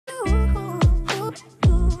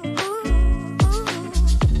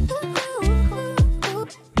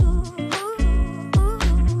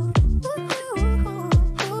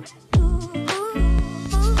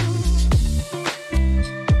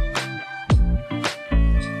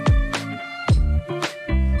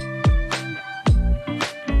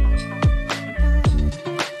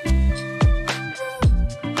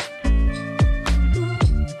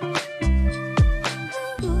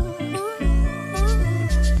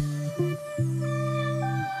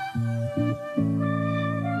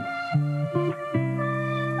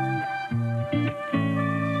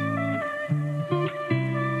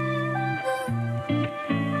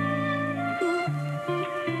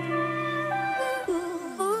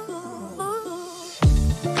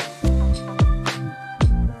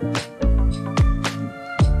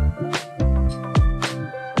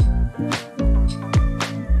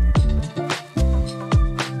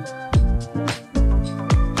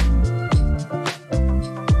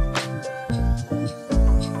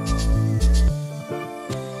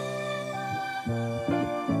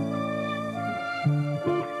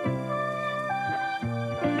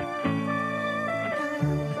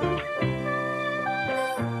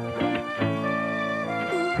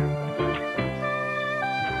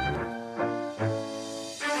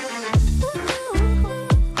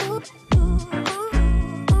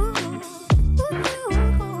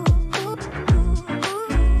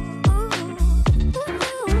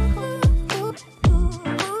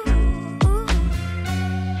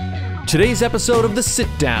Today's episode of The Sit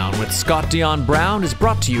Down with Scott Dion Brown is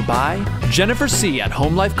brought to you by Jennifer C. at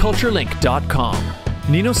HomeLifeCultureLink.com,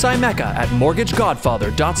 Nino Simeka at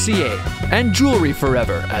MortgageGodfather.ca, and Jewelry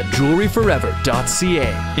Forever at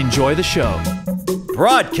JewelryForever.ca. Enjoy the show.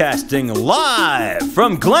 Broadcasting live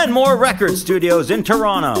from Glenmore Record Studios in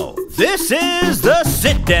Toronto, this is The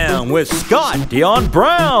Sit Down with Scott Dion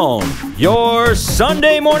Brown, your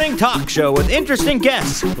Sunday morning talk show with interesting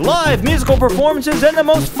guests, live musical performances, and the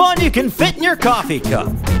most fun you can fit in your coffee cup.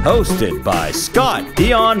 Hosted by Scott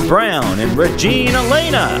Dion Brown and Regine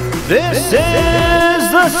Alaina, this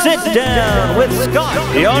is The Sit Down with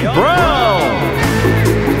Scott Dion Brown.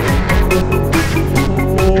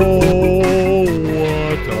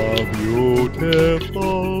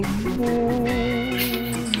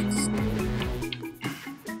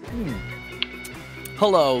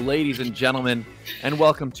 Hello, ladies and gentlemen, and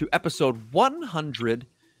welcome to episode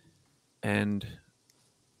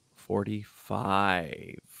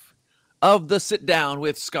 145 of The Sit Down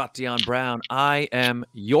with Scott Dion Brown. I am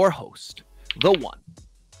your host, the one,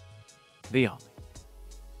 the only,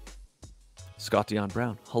 Scott Dion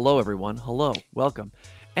Brown. Hello, everyone. Hello. Welcome.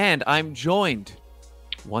 And I'm joined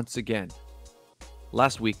once again.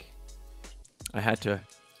 Last week, I had to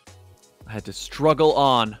struggle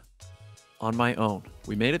on my own.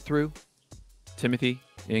 We made it through. Timothy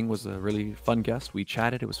Ing was a really fun guest. We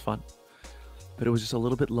chatted. It was fun. But it was just a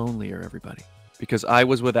little bit lonelier, everybody, because I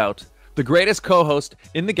was without the greatest co-host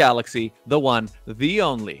in the galaxy, the one, the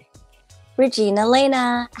only, Regine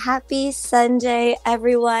Alaina. Happy Sunday,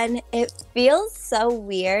 everyone. It feels so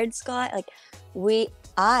weird, Scott.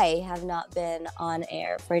 I have not been on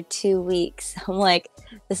air for 2 weeks. I'm like,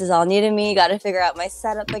 this is all new to me. Got to figure out my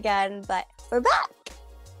setup again, but we're back.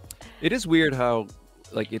 It is weird how,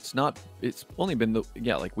 it's only been,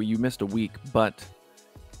 you missed a week, but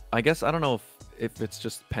I guess, I don't know if it's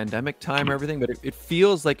just pandemic time or everything, but it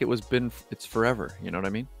feels like it's forever. You know what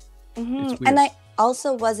I mean? Mm-hmm. It's weird. And I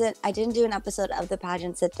also I didn't do an episode of the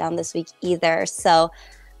pageant sit down this week either. So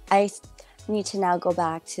I need to now go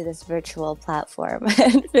back to this virtual platform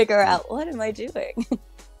and figure out what am I doing?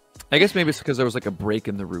 I guess maybe it's because there was a break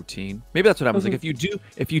in the routine. Maybe that's what happens. Mm-hmm.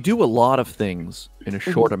 If you do a lot of things in a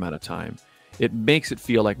short amount of time, it makes it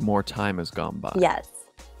feel like more time has gone by. Yes.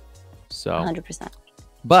 So 100%.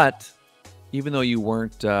 But even though you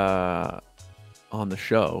weren't on the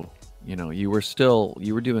show, you were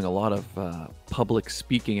doing a lot of public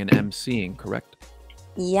speaking and emceeing, correct?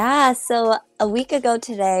 Yeah, so a week ago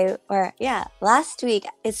today, last week,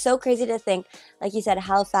 it's so crazy to think, like you said,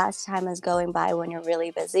 how fast time is going by when you're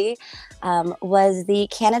really busy, was the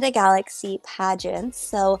Canada Galaxy pageant.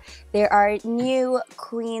 So there are new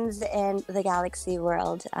queens in the Galaxy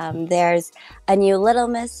world. There's a new Little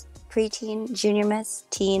Miss, Preteen, Junior Miss,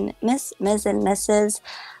 Teen Miss, Ms. and Mrs.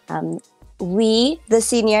 We, the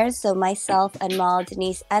seniors, so myself and Mal,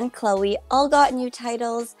 Denise, and Chloe, all got new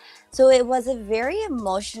titles. So it was a very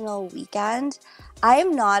emotional weekend. I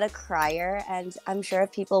am not a crier, and I'm sure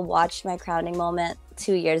if people watched my crowning moment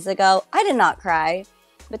 2 years ago, I did not cry.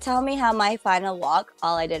 But tell me how my final walk,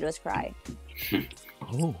 all I did was cry.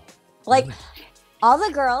 Oh. All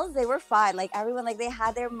the girls, they were fine. Everyone, they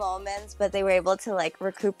had their moments, but they were able to,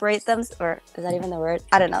 recuperate them. Or is that even the word?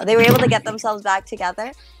 I don't know. They were able to get themselves back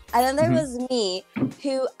together. And then there was me,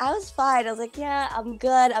 who, I was fine. I was like, yeah, I'm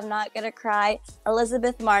good. I'm not going to cry.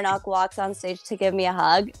 Elizabeth Marnock walks on stage to give me a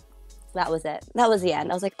hug. That was it. That was the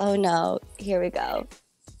end. I was like, oh, no. Here we go.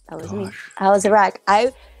 That was me. I was a wreck.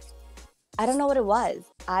 I don't know what it was.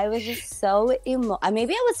 I was just so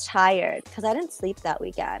maybe I was tired because I didn't sleep that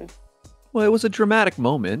weekend. Well, it was a dramatic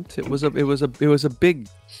moment. It was a big,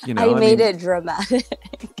 I made it dramatic.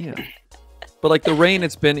 Yeah. But the rain,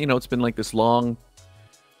 it's been this long,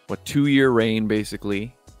 2-year reign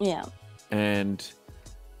basically. Yeah. And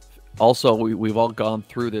also we've all gone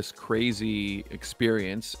through this crazy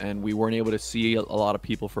experience, and we weren't able to see a lot of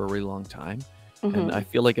people for a really long time. Mm-hmm. And I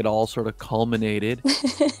feel like it all sort of culminated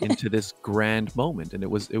into this grand moment, and it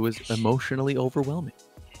was emotionally overwhelming.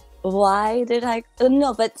 Why did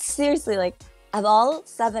no, but seriously, of all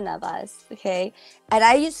 7 of us, okay, and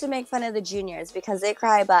I used to make fun of the juniors because they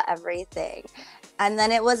cry about everything. And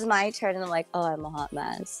then it was my turn, and I'm like, oh, I'm a hot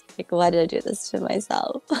mess. Why did I do this to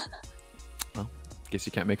myself? Well, guess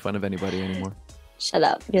you can't make fun of anybody anymore. Shut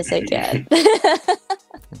up. Yes, I can.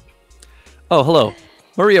 Oh, hello.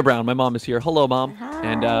 Maria Brown, my mom is here. Hello, Mom. Hi.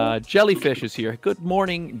 And Jellyfish is here. Good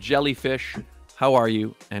morning, Jellyfish. How are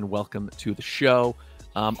you? And welcome to the show.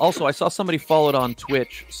 Also, I saw somebody followed on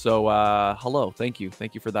Twitch, so hello, thank you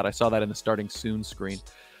for that. I saw that in the starting soon screen.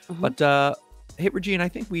 But hey, Regine, I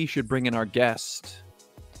think we should bring in our guest.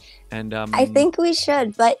 And I think we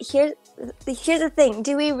should, but here here's the thing.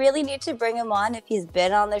 Do we really need to bring him on if he's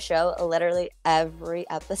been on the show literally every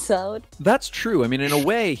episode? That's true. I mean, in a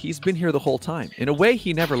way, he's been here the whole time. In a way,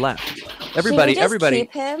 he never left. Should we just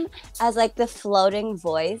keep him as like the floating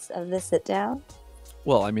voice of the sit down?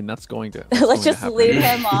 Well, I mean, that's going to. Let's just leave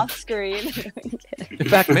him off screen. In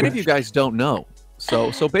fact, many of you guys don't know.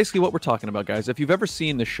 So basically, what we're talking about, guys, if you've ever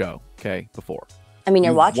seen the show, okay, before. I mean,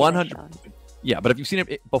 you're watching 100. Yeah, but if you've seen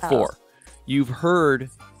it before, you've heard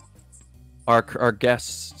our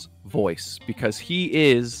guest's voice, because he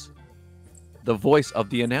is the voice of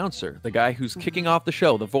the announcer, the guy who's kicking off the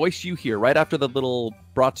show, the voice you hear right after the little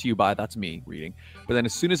brought to you by, that's me reading. But then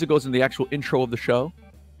as soon as it goes in the actual intro of the show,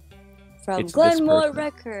 from Glenmore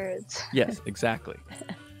Records. Yes, exactly.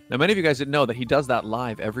 Now, many of you guys didn't know that he does that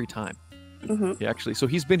live every time. He actually, so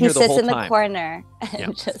he's been here the whole time. He sits in the corner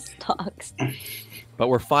and just talks. But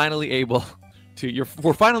we're finally able to,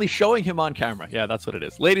 we're finally showing him on camera. Yeah, that's what it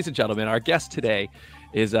is. Ladies and gentlemen, our guest today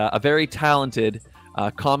is a very talented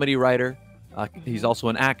comedy writer. He's also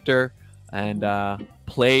an actor and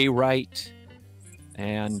playwright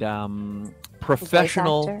and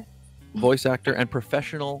professional voice actor and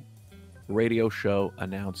professional radio show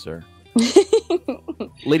announcer.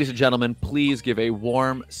 Ladies and gentlemen, please give a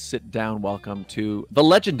warm sit-down welcome to the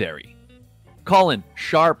legendary Colin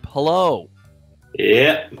Sharpe. Hello.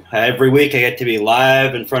 Yeah, every week I get to be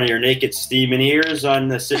live in front of your naked steaming ears on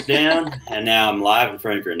the sit-down, and now I'm live in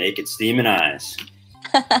front of your naked steaming eyes.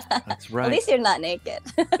 That's right. At least you're not naked.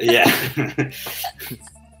 Yeah.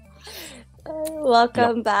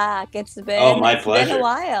 Welcome back. It's been, my pleasure. Been a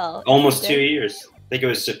while. Almost 2 years. I think it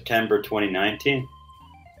was September 2019.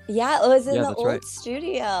 Yeah, it was in the old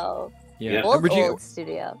studio. Yeah, old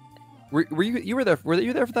studio. Were you were there? Were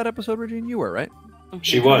you there for that episode, Regine? You were, right?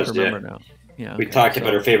 She was. I remember now. Yeah. We talked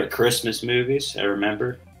about our favorite Christmas movies. I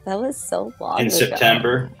remember. That was so long in ago.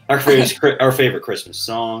 September. Our favorite Christmas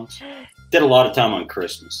songs. Did a lot of time on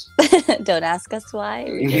Christmas. Don't ask us why.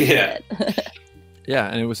 Yeah. Yeah,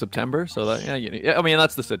 and it was September, so that I mean,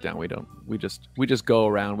 that's the sit down. We just go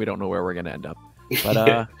around. We don't know where we're gonna end up,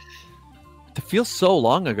 but it feels so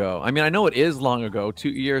long ago. I mean, I know it is long ago, 2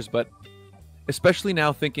 years, but especially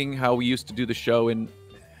now thinking how we used to do the show in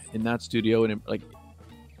that studio, and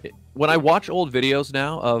when I watch old videos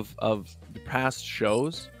now of the past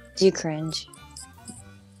shows, do you cringe?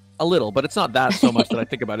 A little, but it's not that so much that I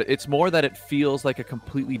think about it. It's more that it feels like a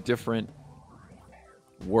completely different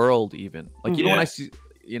world, even like when I see,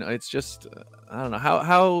 it's just I don't know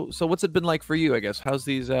how. So what's it been like for you? I guess how's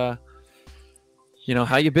these how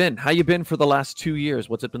you been for the last 2 years?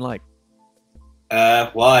 What's it been like?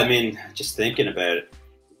 Well, I mean, just thinking about it,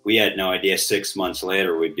 we had no idea 6 months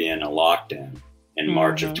later we'd be in a lockdown in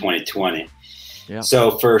March of 2020. Yeah.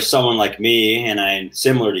 So for someone like me, and I'm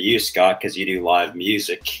similar to you, Scott, because you do live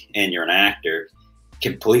music and you're an actor,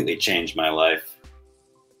 completely changed my life.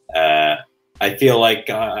 I feel like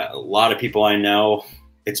a lot of people I know,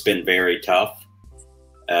 it's been very tough.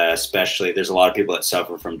 Especially, there's a lot of people that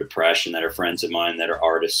suffer from depression that are friends of mine that are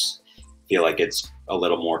artists. I feel like it's a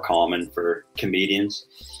little more common for comedians.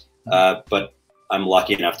 But I'm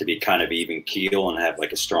lucky enough to be kind of even keel and have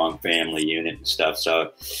like a strong family unit and stuff.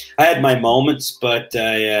 So I had my moments, but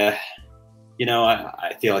I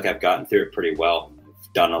feel like I've gotten through it pretty well.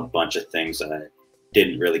 I've done a bunch of things that I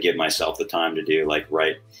didn't really give myself the time to do, like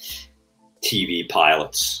write TV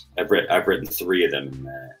pilots. I've written 3 of them in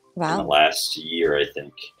the last year, I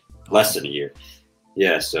think. Less than a year.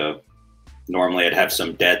 Yeah, so normally I'd have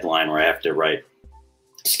some deadline where I have to write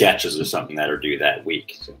sketches or something that are due that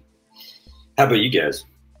week. So how about you guys?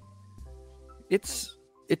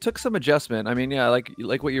 It took some adjustment. I mean, yeah,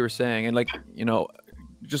 like what you were saying, and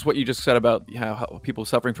just what you just said about how people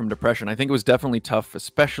suffering from depression. I think it was definitely tough,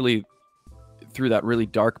 especially through that really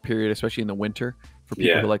dark period, especially in the winter, for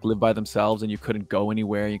people who live by themselves and you couldn't go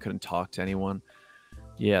anywhere, you couldn't talk to anyone.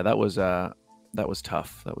 Yeah, that was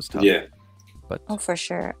tough. That was tough. Yeah. But for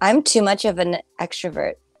sure. I'm too much of an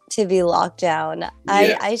extrovert to be locked down.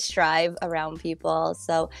 Yeah. I strive around people,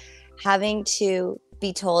 so having to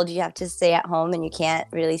be told you have to stay at home and you can't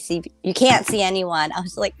see anyone, I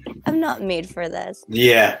was like, I'm not made for this.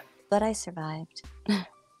 Yeah. But I survived.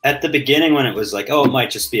 At the beginning, when it was like, oh, it might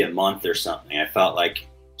just be a month or something, I felt like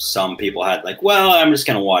some people had like, well, I'm just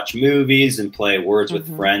going to watch movies and play Words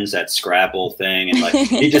with Friends, that Scrabble thing. And like,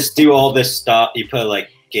 you just do all this stuff. You put like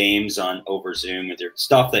games on over Zoom with your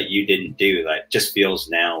stuff that you didn't do. That just feels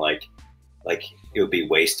now like it would be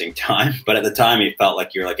wasting time. But at the time, you felt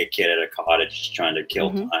like you're like a kid at a cottage just trying to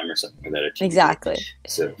kill time or something without a TV. Exactly.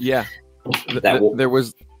 So yeah, there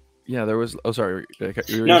was. Oh, sorry.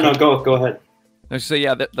 No, go ahead. I should say,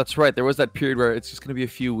 yeah, that's right. There was that period where it's just going to be a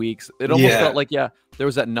few weeks. It almost felt like, yeah, there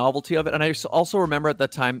was that novelty of it. And I also remember at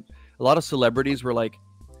that time, a lot of celebrities were like,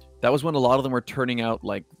 that was when a lot of them were turning out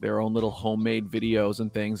like their own little homemade videos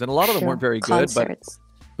and things. And a lot of them weren't very good,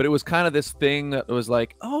 but it was kind of this thing that was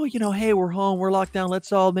like, oh, you know, hey, we're home, we're locked down,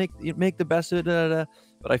 let's all make the best of it.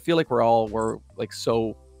 But I feel like we're like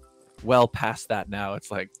so well past that now.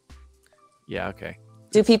 It's like, yeah, okay.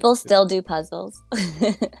 Do people still do puzzles?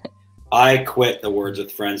 I quit the Words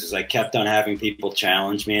with Friends because I kept on having people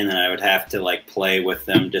challenge me, and then I would have to like play with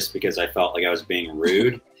them just because I felt like I was being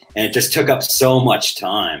rude. And it just took up so much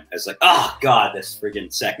time. I was like, oh God, this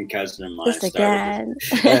friggin' second cousin of mine started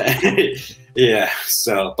this. Yeah.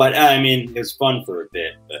 So, but I mean, it was fun for a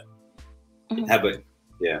bit. But how about,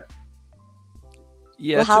 yeah.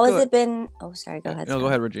 Yeah. Well, how has it been? Oh, sorry. Go ahead. No, go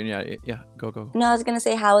ahead, Regine. Yeah. Go. No, I was gonna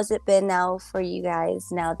say, how has it been now for you guys?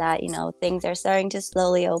 Now that things are starting to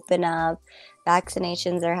slowly open up,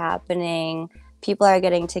 vaccinations are happening, people are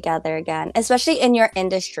getting together again, especially in your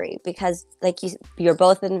industry, because like you're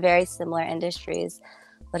both in very similar industries.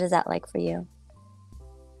 What is that like for you?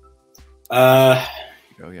 Oh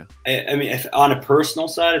yeah. I mean, on a personal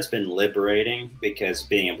side, it's been liberating because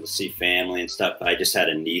being able to see family and stuff. I just had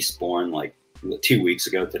a niece born like 2 weeks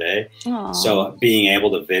ago today. Aww. So being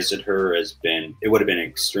able to visit her it would have been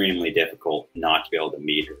extremely difficult not to be able to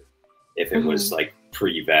meet her if it was like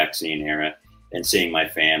pre-vaccine era, and seeing my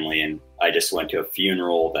family. And I just went to a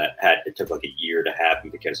funeral that it took like a year to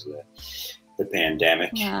happen because of the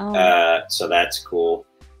pandemic. Wow. So that's cool.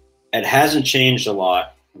 It hasn't changed a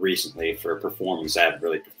lot recently for performers. I haven't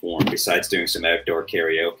really performed besides doing some outdoor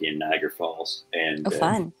karaoke in Niagara Falls. And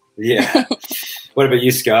fun. Yeah. What about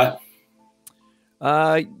you, Scott?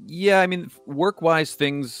 Yeah, I mean, work-wise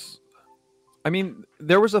things, I mean,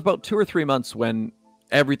 there was about 2 or 3 months when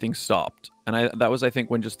everything stopped. And that was, I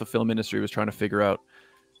think, when just the film industry was trying to figure out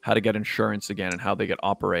how to get insurance again and how they could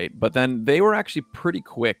operate. But then they were actually pretty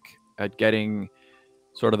quick at getting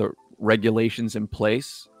sort of the regulations in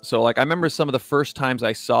place. So like, I remember some of the first times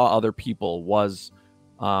I saw other people was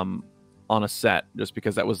on a set, just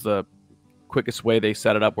because that was the quickest way they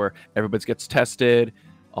set it up, where everybody gets tested.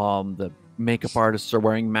 The makeup artists are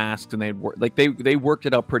wearing masks, and they worked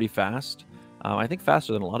it out pretty fast. I think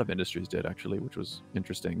faster than a lot of industries did, actually, which was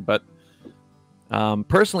interesting. But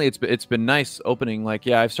personally, it's been nice opening. Like,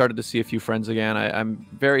 yeah, I've started to see a few friends again. I'm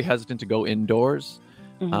very hesitant to go indoors,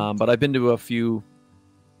 but I've been to a few,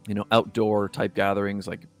 outdoor type gatherings,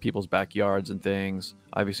 like people's backyards and things.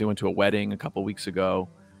 Obviously, went to a wedding a couple weeks ago,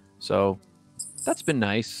 so that's been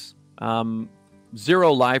nice.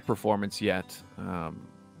 Zero live performance yet. I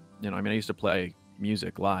mean, I used to play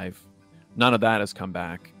music live. None of that has come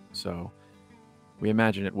back, so we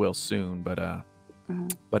imagine it will soon, but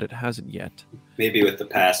it hasn't yet. Maybe with the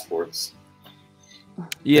passports.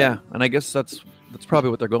 Yeah, and I guess that's probably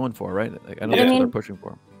what they're going for, right? I know that's what they're pushing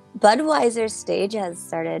for. Budweiser's stage has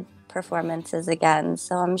started performances again,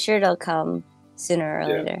 so I'm sure it'll come sooner or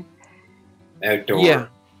later. Outdoor. Yeah.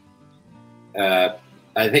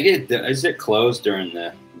 I think it closed during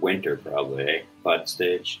the winter, probably, eh? Bud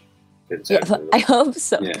stage. I hope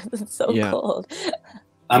so, because it's so cold.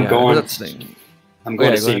 I'm going to see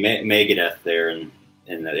Megadeth there in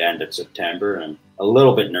the end of September, and I'm a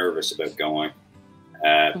little bit nervous about going,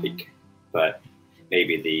 but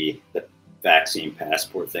maybe the vaccine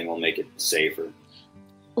passport thing will make it safer.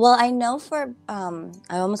 Well, I know for I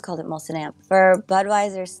almost called it Molson Amp. For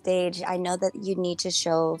Budweiser stage, I know that you need to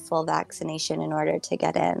show full vaccination in order to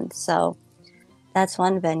get in. So that's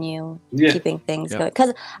one venue keeping things going.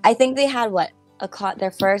 Because I think they had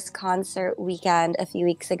their first concert weekend a few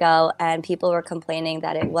weeks ago, and people were complaining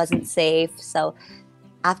that it wasn't safe. So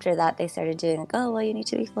after that, they started doing you need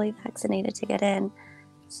to be fully vaccinated to get in.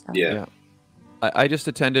 So. Yeah. I just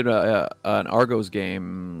attended an Argos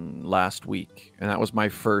game last week, and that was my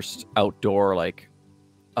first outdoor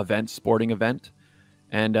sporting event,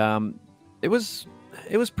 and it was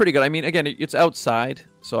pretty good. I mean, again, it's outside,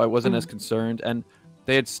 so I wasn't as concerned, and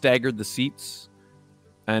they had staggered the seats,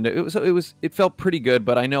 and it felt pretty good.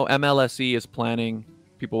 But I know MLSE is planning,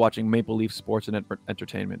 people watching Maple Leaf Sports and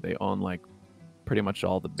Entertainment. They own pretty much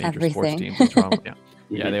all the major sports teams in Toronto.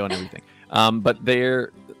 Yeah, they own everything. But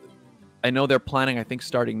I know they're planning, I think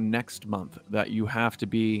starting next month, that you have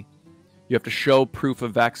to show proof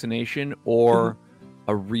of vaccination or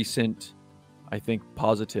a recent, I think,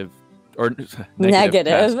 positive or negative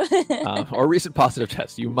test, or recent positive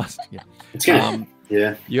test. You must, but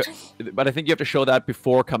I think you have to show that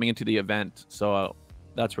before coming into the event. So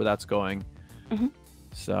that's where that's going.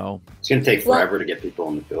 So it's going to take forever to get people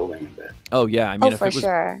in the building. I bet. Oh yeah, I mean, it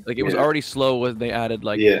was already slow when they added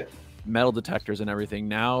metal detectors and everything.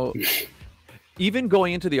 Now, even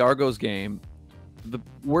going into the Argos game, the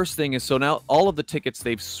worst thing is, so now all of the tickets,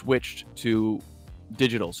 they've switched to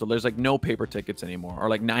digital. So there's like no paper tickets anymore, or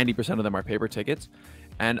like 90% of them are paper tickets.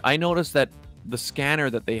 And I noticed that the scanner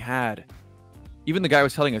that they had, even the guy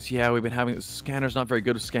was telling us, yeah, we've been having the scanner's not very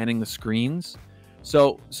good at scanning the screens.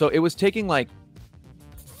 So it was taking like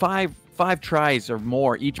five tries or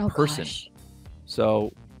more each person. Gosh.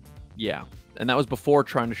 So yeah, and that was before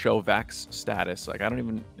trying to show vax status. Like I don't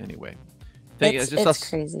even, anyway. It's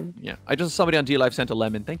crazy. Yeah, I just saw somebody on DLive sent a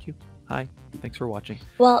lemon. Thank you. Hi, thanks for watching.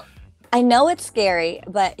 Well, I know it's scary,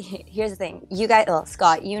 but here's the thing. You guys, well,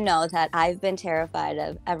 Scott, you know that I've been terrified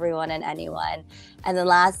of everyone and anyone. And then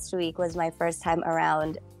last week was my first time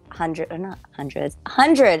around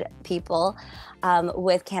 100 people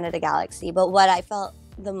with Canada Galaxy. But what I felt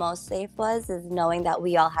the most safe is knowing that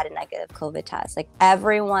we all had a negative COVID test. Like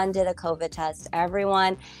everyone did a COVID test.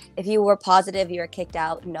 Everyone, if you were positive, you were kicked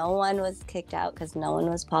out. No one was kicked out because no one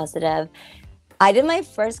was positive. I did my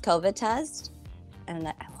first COVID test, and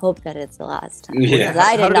I hope that it's the last time because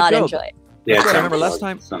I did not enjoy it. Yeah, I remember last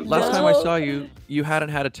time I saw you, you hadn't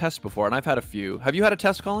had a test before, and I've had a few. Have you had a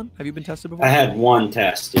test, Colin? Have you been tested before? I had one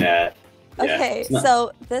test. Yeah. Okay,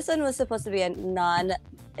 so this one was supposed to be a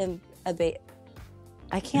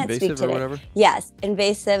I can't invasive speak today. Or whatever? Yes,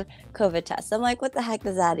 invasive COVID test. I'm like, what the heck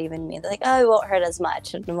does that even mean? They're like, oh, it won't hurt as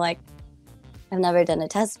much. And I'm like, I've never done a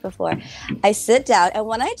test before. I sit down, and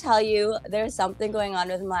when I tell you there's something going on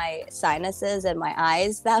with my sinuses and my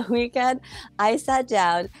eyes that weekend, I sat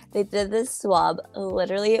down, they did this swab,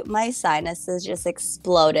 literally my sinuses just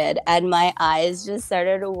exploded, and my eyes just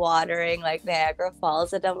started watering like Niagara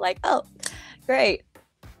Falls, and I'm like, oh, great.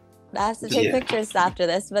 I have to take pictures after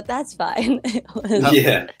this, but that's fine.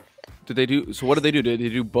 Yeah. Did they do? So what did they do? Did they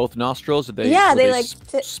do both nostrils? Did they? Yeah, were they they like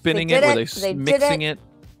spinning they it. Were they mixing it?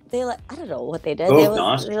 They like, I don't know what they did. Both They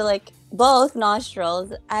nostrils? were like both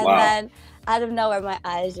nostrils, and Wow. then out of nowhere, my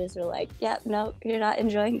eyes just were like, "Yep, no, you're not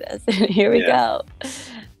enjoying this." Here we go.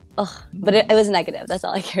 Ugh, but it was negative. That's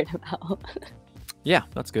all I cared about. Yeah,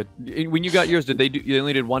 that's good. When you got yours, did they do? You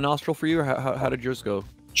only did one nostril for you, or how did yours go?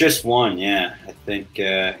 Just one, yeah. I think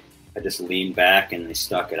I just leaned back and they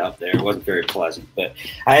stuck it up there. It wasn't very pleasant, but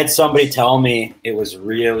I had somebody tell me it was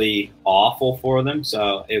really awful for them,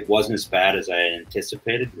 so it wasn't as bad as I had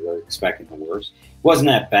anticipated. I was expecting the worst. It wasn't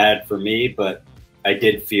that bad for me, but I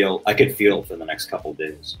could feel it for the next couple of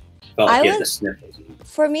days. Felt like I had the sniffles.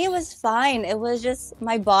 For me, it was fine. It was just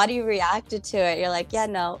my body reacted to it. You're like, yeah,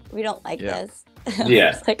 no, we don't like this.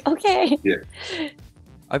 Yeah. It's like, okay. Yeah.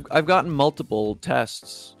 I've gotten multiple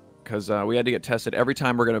tests because we had to get tested every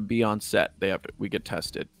time we're going to be on set. We get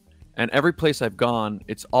tested, and every place I've gone,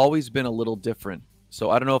 it's always been a little different. So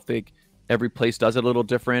I don't know if every place does it a little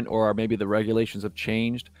different, or maybe the regulations have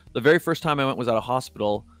changed. The very first time I went was at a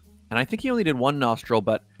hospital, and I think he only did one nostril,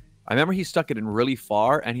 but I remember he stuck it in really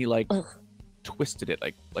far, and he like twisted it,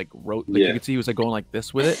 you could see he was like going like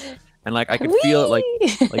this with it, and like I could feel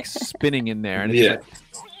it like spinning in there, and it's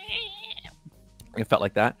it felt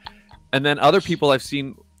like that. And then other people I've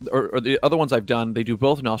seen, or the other ones I've done, they do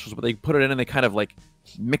both nostrils, but they put it in and they kind of like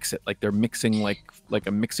mix it, like they're mixing like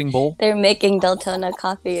a mixing bowl. They're making Deltona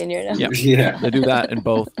coffee in your nose. Yeah, they do that in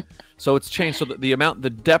both. So it's changed. So the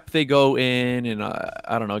depth they go in, and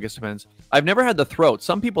I don't know, I guess it depends. I've never had the throat.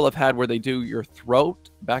 Some people have had where they do your throat,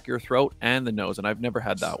 back of your throat, and the nose, and I've never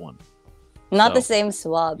had that one. Not the same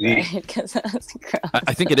swab, right? Because that's gross.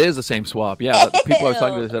 I think it is the same swab. Yeah, the people I was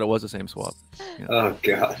talking to said it was the same swab. Yeah. Oh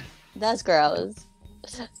God. That's gross.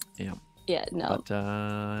 Yeah. Yeah. No.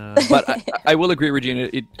 But I will agree, Regina.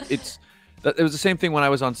 It was the same thing when I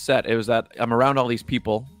was on set. It was that I'm around all these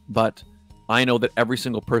people, but I know that every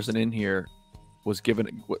single person in here was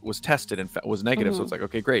tested and was negative. So it's like,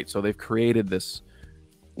 okay, great. So they've created this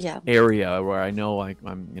area where I know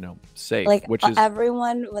I'm safe. Like which is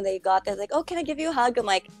everyone when they got there, like, oh, can I give you a hug? I'm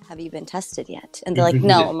like, have you been tested yet? And they're like,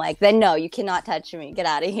 no. I'm like, then no, you cannot touch me. Get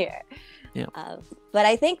out of here. Yeah. But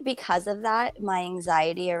I think because of that, my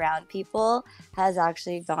anxiety around people has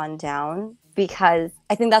actually gone down, because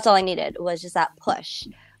I think that's all I needed was just that push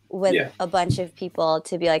with a bunch of people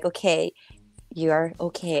to be like, okay, you're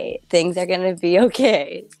okay. Things are going to be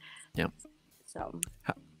okay. Yeah. So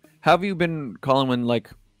have you been, Colin, when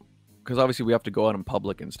because obviously we have to go out in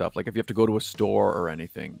public and stuff, like if you have to go to a store or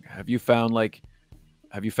anything, have you found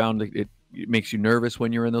it makes you nervous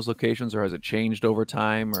when you're in those locations, or has it changed over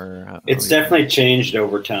time? Or it's definitely changed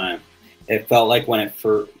over time. It felt like when it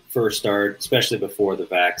first started, especially before the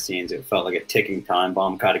vaccines, it felt like a ticking time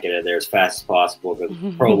bomb. Got to get it there as fast as possible.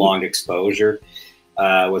 The prolonged exposure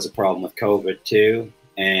was a problem with COVID too,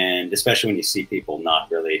 and especially when you see people not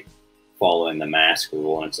really following the mask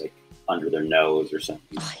rule, and it's like under their nose or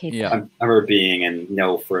something. Oh, I hate Yeah. that. I remember being in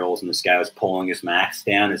no frills, and this guy was pulling his mask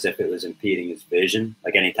down as if it was impeding his vision.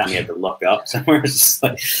 Like anytime he had to look up somewhere, it's just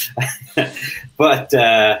like. But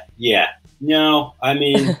yeah, no, I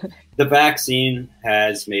mean, the vaccine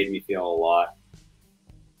has made me feel a lot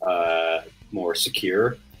more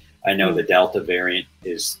secure. I know the Delta variant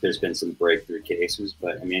there's been some breakthrough cases,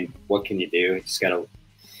 but I mean, what can you do? You just got to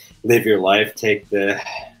live your life, take the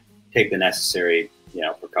necessary,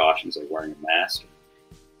 precautions like wearing a mask.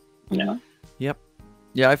 Yep.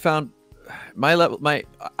 Yeah, I found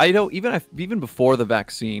even before the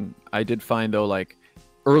vaccine, I did find though, like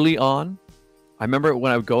early on, I remember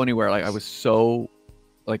when I would go anywhere, like I was so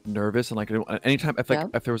like nervous, and like anytime if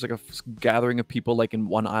there was like a gathering of people like in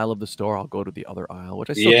one aisle of the store, I'll go to the other aisle,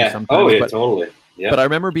 which I still do sometimes. Oh yeah, totally. Yeah. But I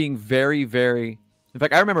remember being very, very. In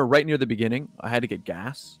fact, I remember right near the beginning, I had to get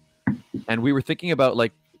gas, and we were thinking about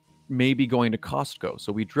like maybe going to Costco.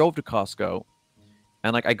 So we drove to Costco,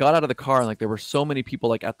 and like I got out of the car, and like there were so many people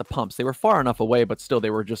like at the pumps. They were far enough away, but still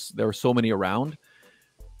there were so many around.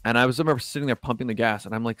 And I remember sitting there pumping the gas,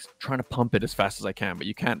 and I'm like trying to pump it as fast as I can, but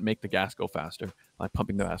you can't make the gas go faster. Like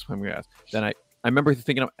pumping the gas. Then I remember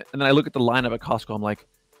thinking, and then I look at the lineup at Costco. I'm like,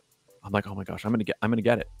 oh my gosh, I'm gonna get it. I'm gonna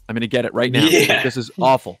get it right now. Yeah. Like, this is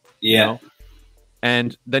awful. Yeah.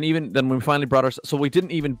 And then when we finally brought so we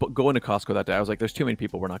didn't even go into Costco that day. I was like, there's too many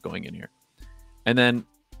people. We're not going in here. And then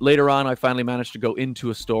later on, I finally managed to go into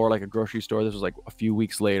a store, like a grocery store. This was like a few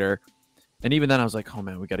weeks later. And even then I was like, oh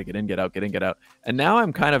man, we got to get in, get out, get in, get out. And now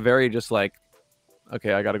I'm kind of very just like,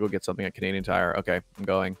 okay, I got to go get something at Canadian Tire. Okay, I'm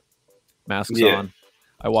going. Masks on.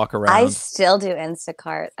 I walk around. I still do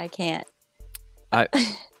Instacart. I can't. I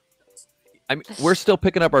mean, we're still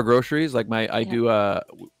picking up our groceries. Like we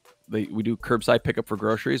do curbside pickup for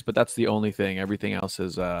groceries, but that's the only thing. Everything else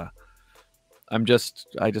is I just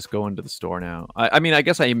go into the store now. I mean, I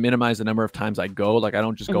guess I minimize the number of times I go. Like I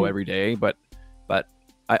don't just go every day, but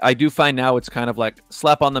I do find now it's kind of like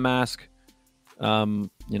slap on the mask,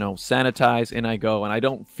 sanitize, in I go, and I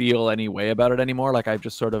don't feel any way about it anymore. Like I've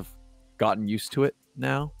just sort of gotten used to it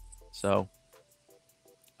now. So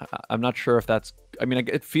I'm not sure if that's, I mean,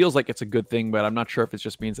 it feels like it's a good thing, but I'm not sure if it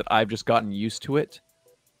just means that I've just gotten used to it,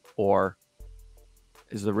 or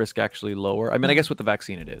is the risk actually lower? I mean, I guess with the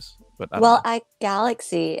vaccine it is, but I don't know. At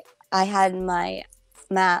Galaxy, I had my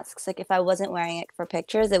masks. Like if I wasn't wearing it for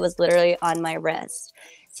pictures, it was literally on my wrist.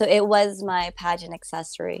 So it was my pageant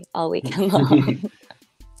accessory all weekend long.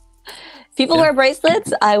 People wear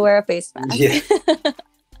bracelets. I wear a face mask. Yeah.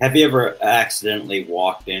 Have you ever accidentally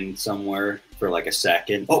walked in somewhere for like a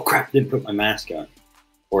second? Oh crap! Didn't put my mask on.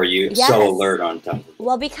 Or are you so alert on top of it?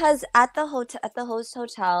 Well, because at the host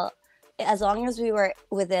hotel, as long as we were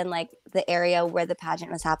within like the area where the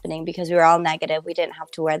pageant was happening, because we were all negative, we didn't have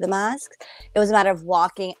to wear the masks. It was a matter of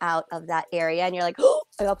walking out of that area, and you're like, oh,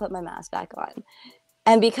 I gotta put my mask back on.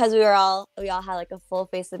 And because we all had like a full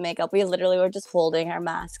face of makeup, we literally were just holding our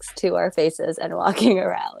masks to our faces and walking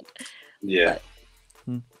around. Yeah.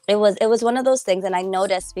 But it was one of those things, and I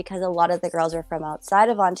noticed because a lot of the girls were from outside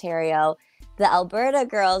of Ontario. The Alberta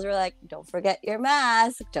girls were like, don't forget your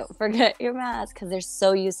mask, because they're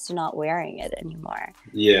so used to not wearing it anymore.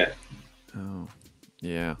 Yeah. Oh,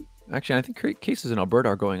 yeah. Actually, I think cases in Alberta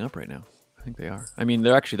are going up right now. I think they are. I mean,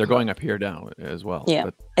 they're going up here now as well. Yeah.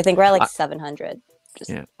 But I think we're at like 700.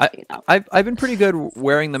 I've been pretty good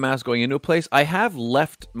wearing the mask going into a place. I have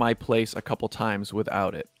left my place a couple times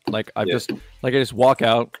without it. Like I just walk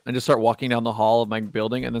out and just start walking down the hall of my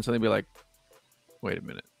building, and then suddenly be like, wait a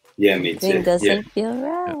minute. Yeah, me too. It doesn't feel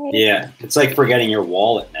right. Yeah, it's like forgetting your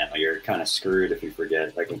wallet now. You're kind of screwed if you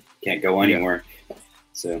forget. Like you can't go anywhere.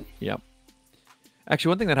 So yeah. Actually,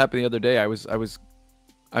 one thing that happened the other day, I was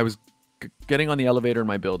getting on the elevator in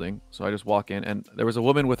my building, so I just walk in, and there was a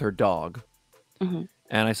woman with her dog, and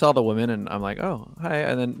I saw the woman, and I'm like, oh, hi.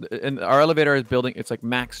 And then in our elevator is building, it's like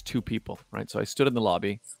max 2 people, right? So I stood in the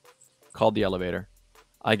lobby, called the elevator.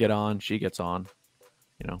 I get on, she gets on,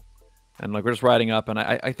 and like we're just riding up, and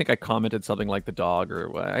I think I commented something like the dog,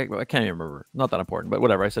 or I can't even remember. Not that important, but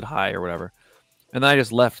whatever. I said hi or whatever, and then I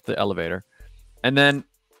just left the elevator, and then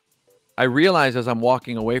I realized as I'm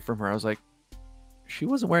walking away from her, I was like, she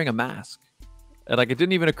wasn't wearing a mask. And like it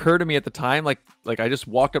didn't even occur to me at the time. Like I just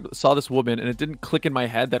walked up, saw this woman, and it didn't click in my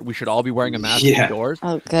head that we should all be wearing a mask indoors.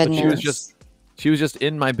 Oh goodness! But she was just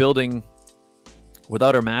in my building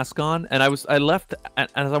without her mask on, and I left. And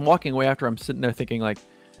as I'm walking away after, I'm sitting there thinking like,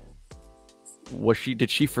 did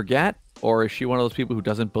she forget, or is she one of those people who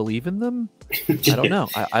doesn't believe in them? I don't know.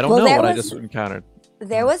 I don't know what I just encountered.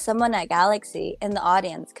 there was someone at Galaxy in the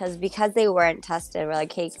audience because they weren't tested. We're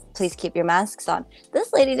like, hey, please keep your masks on.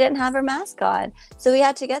 This lady didn't have her mask on. So we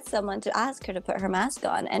had to get someone to ask her to put her mask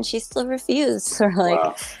on. And she still refused. So we're like,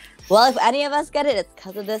 wow. Well, if any of us get it, it's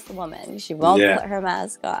because of this woman. She won't put her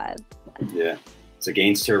mask on. Yeah. It's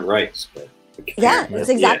against her rights. But yeah, it's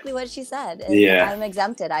exactly what she said. I'm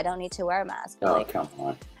exempted. I don't need to wear a mask. Oh, like, come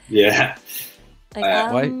on. Yeah.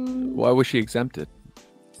 Like, why was she exempted?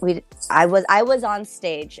 I was on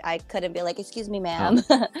stage. I couldn't be like, excuse me, ma'am.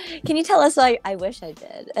 Can you tell us why? I wish I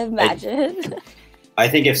did. Imagine. I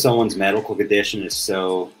think if someone's medical condition is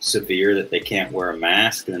so severe that they can't wear a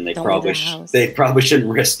mask, then they probably shouldn't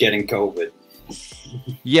risk getting COVID.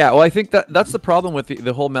 Yeah, well, I think that's the problem with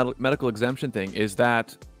the whole medical exemption thing is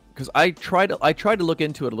that because I tried to look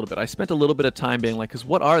into it a little bit. I spent a little bit of time being like, because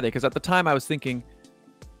what are they? Because at the time I was thinking,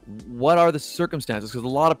 what are the circumstances? Because a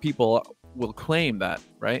lot of people will claim that,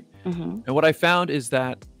 right? And what I found is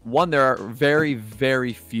that one, there are very,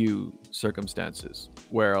 very few circumstances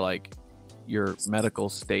where like your medical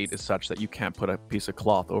state is such that you can't put a piece of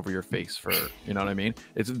cloth over your face for, you know what I mean?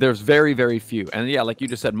 There's very, very few. And yeah, like you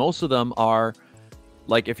just said, most of them are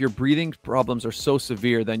like, if your breathing problems are so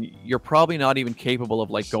severe, then you're probably not even capable of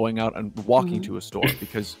like going out and walking to a store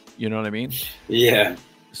because, you know what I mean? Yeah.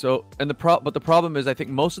 So, and the problem is, I think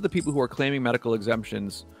most of the people who are claiming medical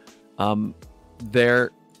exemptions, they're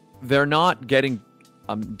not getting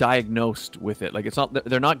diagnosed with it. Like it's not,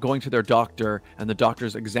 they're not going to their doctor and the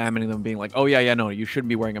doctor's examining them being like, oh yeah, no, you shouldn't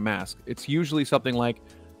be wearing a mask. It's usually something like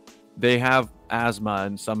they have asthma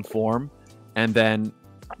in some form and then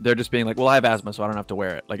they're just being like, well, I have asthma, so I don't have to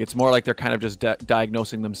wear it. Like it's more like they're kind of just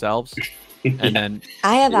diagnosing themselves. And then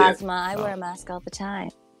I have asthma. I wear a mask all the time.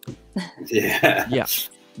 Yeah.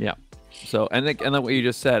 So, and then what you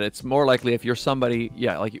just said, it's more likely if you're somebody,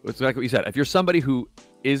 like it's exactly what you said. If you're somebody who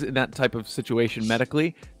is in that type of situation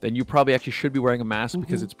medically, then you probably actually should be wearing a mask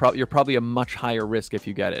because you're probably a much higher risk if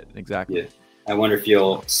you get it. Exactly. Yeah. I wonder if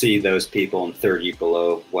you'll see those people in 30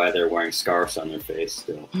 below while they're wearing scarves on their face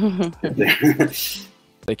still.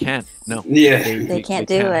 They can't. No. Yeah. They can't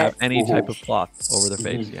have any type of cloth over their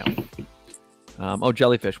face. Yeah. Oh,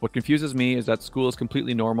 jellyfish. What confuses me is that school is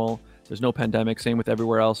completely normal. There's no pandemic. Same with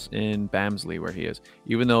everywhere else in Bamsley where he is,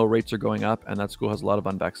 even though rates are going up and that school has a lot of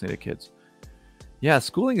unvaccinated kids. Yeah,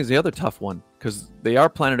 schooling is the other tough one because they are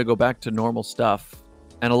planning to go back to normal stuff.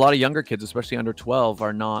 And a lot of younger kids, especially under 12,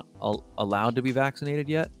 are not allowed to be vaccinated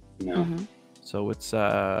yet. No. So it's...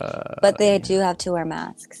 but they do have to wear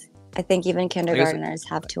masks. I think even kindergartners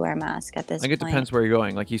have to wear a mask at this point. I think it depends where you're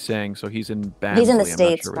going. Like he's saying, so he's in Bamsley. He's in the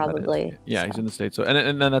States, probably. Yeah, he's in the States. So,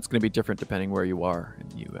 and then that's going to be different depending where you are in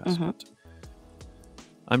the U.S. But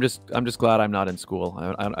I'm just glad I'm not in school.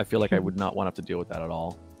 I feel like I would not want to have to deal with that at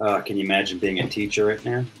all. Can you imagine being a teacher right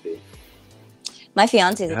now? My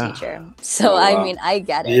fiance is a teacher, so I mean, I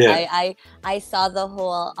get it. Yeah. I saw the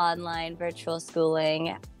whole online virtual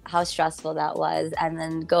schooling, how stressful that was, and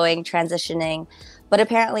then transitioning. But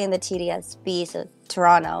apparently in the TDSB, so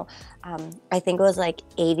Toronto, I think it was like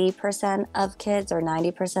 80% of kids or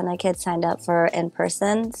 90% of kids signed up for in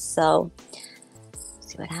person. So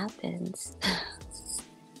see what happens.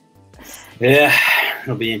 Yeah,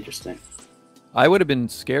 it'll be interesting. I would have been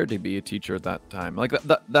scared to be a teacher at that time. Like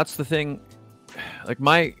that's the thing. Like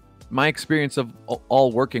my experience of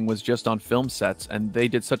all working was just on film sets, and they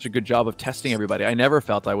did such a good job of testing everybody. I never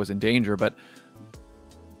felt I was in danger, but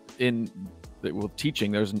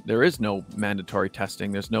teaching, there is no mandatory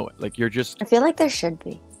testing. There's no you're just. I feel like there should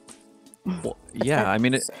be. Well, yeah, I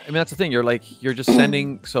mean that's the thing. You're just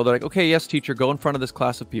sending. So they're like, okay, yes, teacher, go in front of this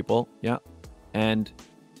class of people, and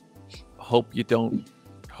hope you don't.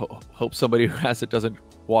 Hope somebody who has it doesn't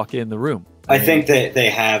walk in the room. I think that they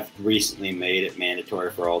have recently made it mandatory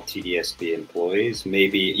for all TDSB employees.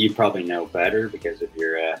 Maybe you probably know better because of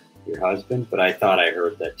your husband, but I thought I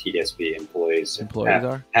heard that TDSB employees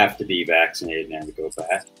have to be vaccinated now to go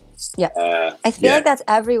back. Yeah, I feel like that's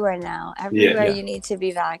everywhere now. Everywhere you need to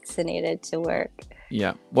be vaccinated to work.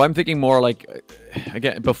 Yeah, well, I'm thinking more like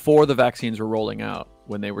again before the vaccines were rolling out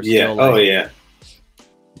when they were still. Yeah. Oh yeah.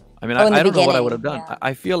 I mean, I don't know what I would have done. Yeah.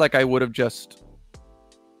 I feel like I would have just,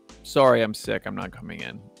 sorry, I'm sick, I'm not coming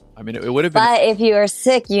in. I mean, it would have been. But if you are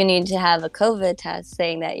sick, you need to have a COVID test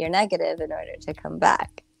saying that you're negative in order to come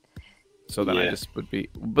back. So then I just would be,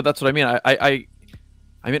 but that's what I mean. I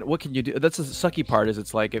mean, what can you do? That's the sucky part is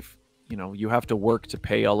it's like if, you have to work to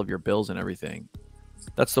pay all of your bills and everything.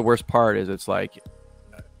 That's the worst part is it's like,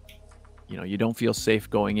 you don't feel safe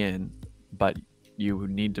going in, but you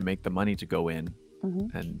need to make the money to go in.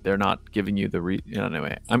 And they're not giving you the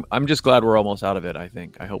anyway. I'm just glad we're almost out of it. I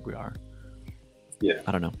hope we are. Yeah.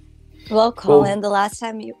 I don't know. Well, Colin, the last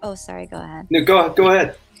time you... Oh, sorry, go ahead. No, go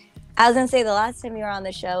ahead. I was going to say, the last time you were on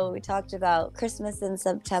the show, we talked about Christmas in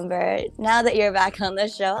September. Now that you're back on the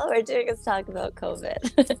show, all we're doing is talk about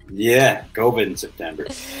COVID. Yeah, COVID in September.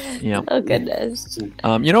 Yeah. Oh, goodness.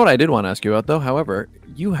 You know what I did want to ask you about, though? However,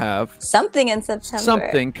 you have... Something in September.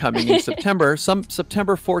 Something coming in September.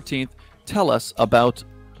 September 14th. Tell us about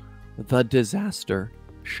the Disaster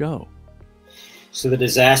Show. So the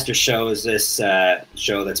Disaster Show is this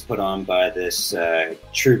show that's put on by this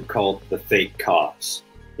troupe called the Fake Cops.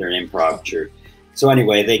 They're an improv troupe. So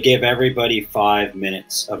anyway, they give everybody 5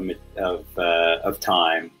 minutes of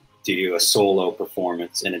time to do a solo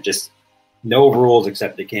performance, and it just no rules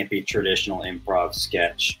except it can't be traditional improv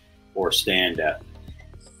sketch or stand-up.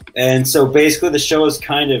 And so basically the show has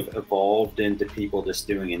kind of evolved into people just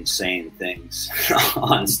doing insane things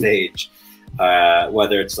on stage,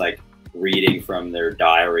 whether it's like reading from their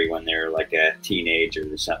diary when they're like a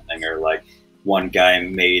teenager or something, or like one guy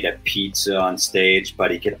made a pizza on stage,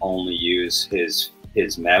 but he could only use his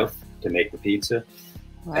mouth to make the pizza.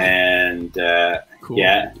 Wow. And cool.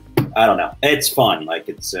 Yeah, I don't know. It's fun. Like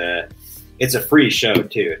it's a free show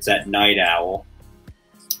too. It's at Night Owl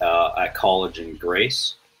at College and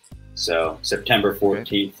Grace. So September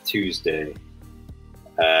 14th, Tuesday.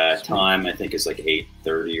 Time I think is like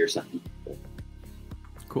 8:30 or something.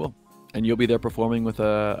 Cool. And you'll be there performing with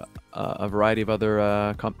a variety of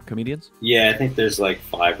other comedians? Yeah, I think there's like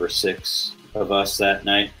 5 or 6 of us that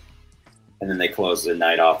night. And then they close the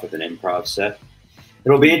night off with an improv set.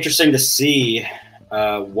 It'll be interesting to see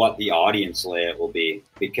what the audience layout will be,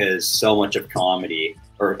 because so much of comedy,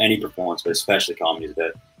 or any performance, but especially comedy, is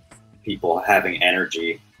about people having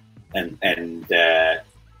energy and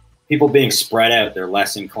people being spread out. They're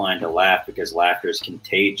less inclined to laugh because laughter is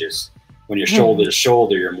contagious. When you're shoulder to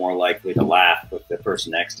shoulder, you're more likely to laugh if the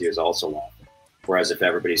person next to you is also laughing. Whereas if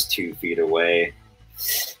everybody's 2 feet away,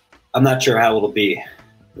 I'm not sure how it'll be.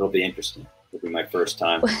 It'll be interesting. It'll be my first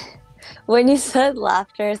time. When you said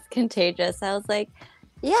laughter is contagious, I was like,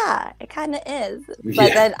 yeah, it kind of is.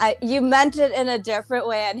 But then you meant it in a different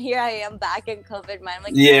way, and here I am back in COVID mind. I'm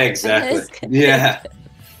like, yeah, exactly. Yeah.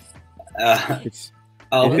 It is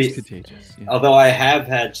contagious. Yeah. Although I have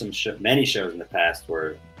had many shows in the past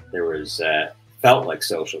where there was felt like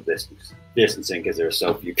social distancing because there were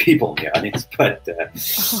so few people in the audience. But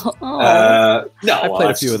no, I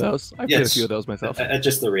played a few of those. I played a few of those myself.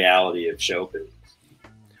 Just the reality of show business.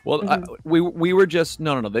 Well, we were just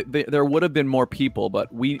no. There would have been more people,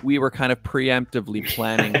 but we were kind of preemptively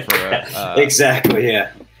planning for exactly,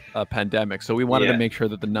 yeah, a pandemic. So we wanted to make sure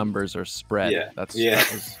that the numbers are spread. Yeah,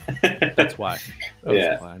 that's why.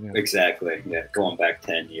 Exactly. Yeah, going back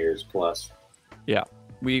 10 years plus. Yeah,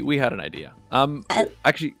 we had an idea.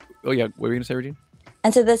 Actually, oh yeah, what were you gonna say, Regine?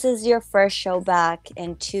 And so this is your first show back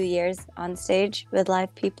in 2 years on stage with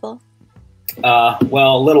live people?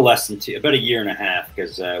 Well, a little less than 2, about a year and a half,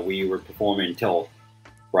 because we were performing till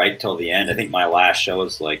the end. I think my last show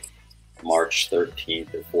was like March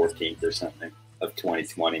 13th or 14th or something of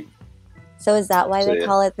 2020. So is that why they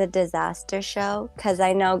call it the Disaster Show? Because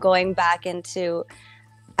I know going back into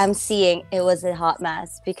emceeing, it was a hot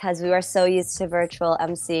mess because we were so used to virtual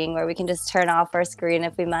emceeing where we can just turn off our screen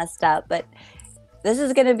if we messed up. But this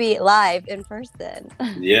is going to be live in person.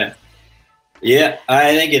 Yeah. Yeah,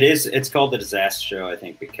 I think it is. It's called the Disaster Show, I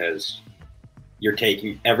think, because you're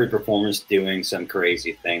taking every performance doing some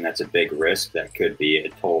crazy thing that's a big risk that could be a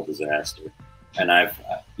total disaster. And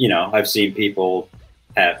I've seen people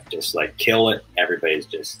have just like kill it. Everybody's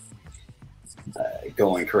just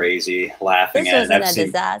going crazy, laughing this at it. This wasn't a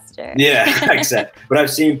disaster. Yeah, exactly. But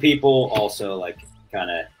I've seen people also like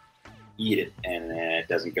kind of eat it, and it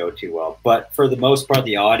doesn't go too well. But for the most part,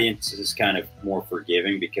 the audience is kind of more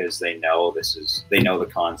forgiving because they know the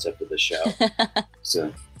concept of the show.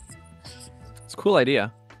 So it's a cool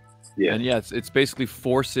idea. Yeah, and yeah, it's basically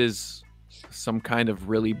forces some kind of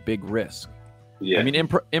really big risk. Yeah, I mean,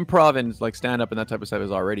 improv and like stand up and that type of stuff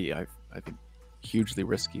is already, I think, hugely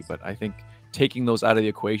risky. But I think taking those out of the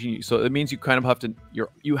equation, so it means you kind of have to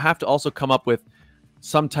you have to also come up with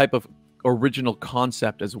some type of original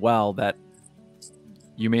concept as well that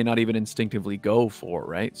you may not even instinctively go for,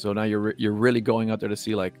 right? So now you're really going out there to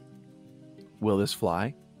see, like, will this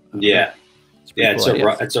fly? Yeah,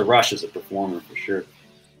 it's a rush as a performer for sure.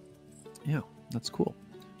 Yeah, that's cool.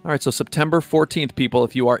 All right, so September 14th, people,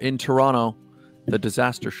 if you are in Toronto, the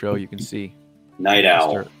Disaster Show, you can see Night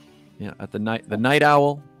Owl. Yeah, at the Night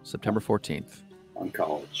Owl, September 14th on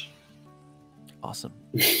College. Awesome.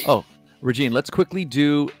 Oh, Regine, let's quickly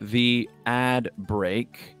do the ad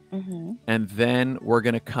break, and then we're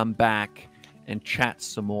going to come back and chat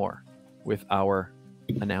some more with our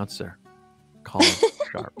announcer, Colin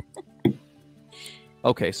Sharpe.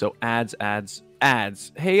 Okay, so ads.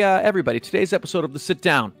 Hey, everybody, today's episode of The Sit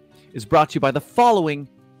Down is brought to you by the following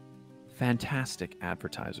fantastic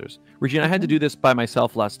advertisers. Regine, I had to do this by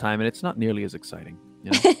myself last time, and it's not nearly as exciting,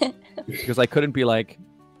 you know? Because I couldn't be like,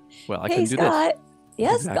 well, I couldn't do Scott. this.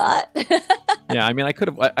 Yes, Exactly. Scott. Yeah, I mean, I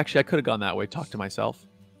could have gone that way, talk to myself.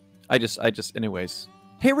 I just, anyways.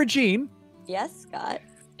 Hey, Regine, Yes, Scott.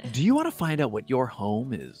 do you want to find out what your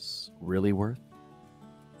home is really worth?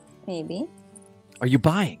 Maybe. Are you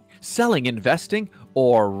buying, selling, investing,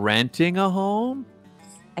 or renting a home?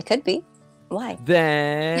 I could be. Why?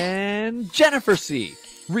 Then Jennifer C.,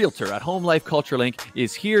 Realtor at Home Life Culture Link,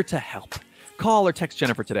 is here to help. Call or text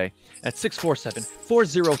Jennifer today at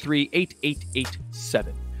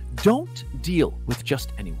 647-403-8887. Don't deal with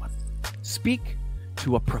just anyone. Speak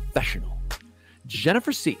to a professional.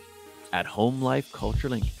 Jennifer C. at Home Life Culture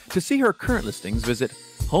Link. To see her current listings, visit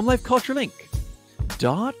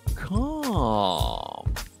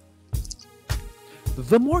homelifeculturelink.com.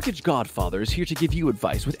 The Mortgage Godfather is here to give you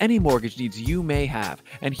advice with any mortgage needs you may have,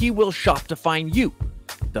 and he will shop to find you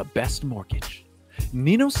the best mortgage.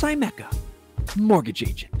 Nino Simeka, mortgage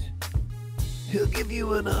agent. He'll give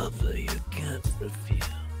you an offer you can't refuse.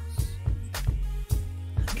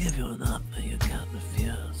 He'll give you an offer you can't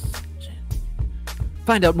refuse.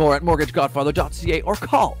 Find out more at mortgagegodfather.ca or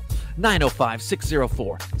call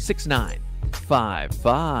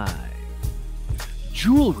 905-604-6955.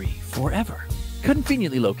 Jewelry Forever.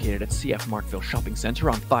 Conveniently located at CF Markville Shopping Center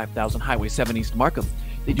on 5000 Highway 7 East Markham.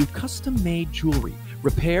 They do custom-made jewelry,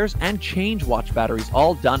 repairs, and change watch batteries,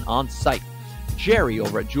 all done on site. Jerry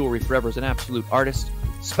over at Jewelry Forever is an absolute artist,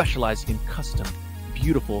 specializing in custom,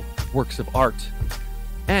 beautiful works of art.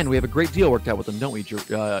 And we have a great deal worked out with them, don't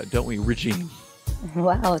we, Regine?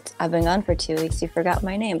 Wow, I've been gone for 2 weeks. You forgot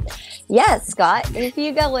my name. Yes, Scott. If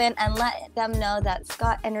you go in and let them know that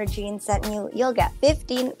Scott and Regine sent you, you'll get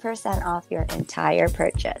 15% off your entire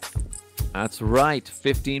purchase. That's right.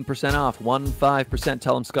 15% off. 15%.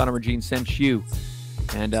 Tell them Scott and Regine sent you.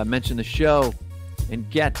 And mention the show and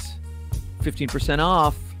get 15%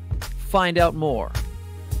 off. Find out more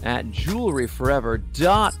at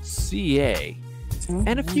jewelryforever.ca.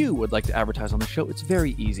 And if you would like to advertise on the show, it's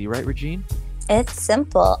very easy, right, Regine? It's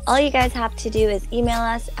simple. All you guys have to do is email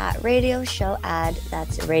us at radioshowad,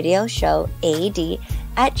 that's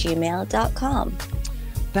radioshowad@gmail.com.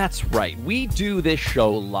 That's right. We do this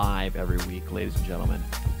show live every week, ladies and gentlemen.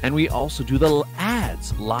 And we also do the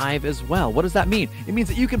ads live as well. What does that mean? It means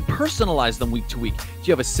that you can personalize them week to week. Do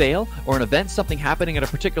you have a sale or an event, something happening at a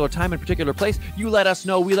particular time in a particular place? You let us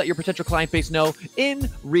know. We let your potential client base know in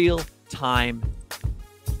real time.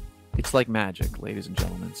 It's like magic, ladies and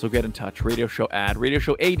gentlemen. So get in touch. Radio Show Ad,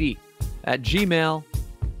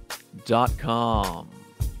 radioshowad@gmail.com.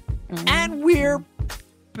 And we're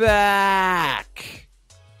back.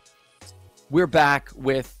 We're back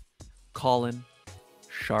with Colin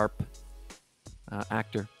Sharpe,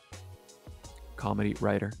 actor, comedy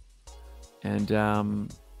writer. And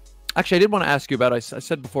actually, I did want to ask you about, I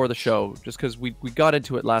said before the show, just because we got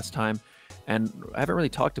into it last time, and I haven't really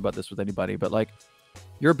talked about this with anybody, but like,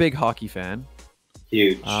 you're a big hockey fan.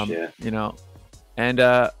 Huge, yeah. You know, and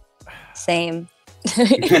Same.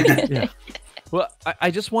 yeah. Well,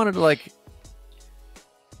 I just wanted to like,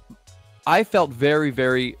 I felt very,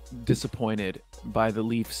 very disappointed by the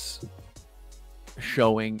Leafs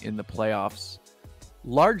showing in the playoffs,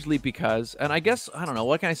 largely because, and I guess, I don't know,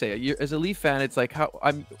 what can I say? As a Leaf fan, it's like how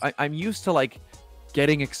I'm used to like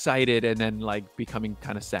getting excited and then like becoming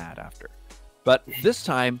kind of sad after. But this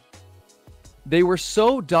time, they were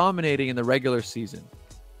so dominating in the regular season.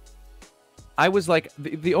 I was like,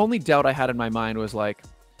 the only doubt I had in my mind was like,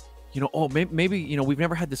 you know, oh, maybe, you know, we've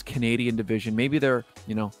never had this Canadian division. Maybe they're,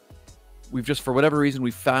 you know, we've just, for whatever reason,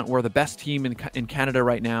 we've found we're the best team in Canada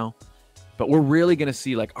right now. But we're really going to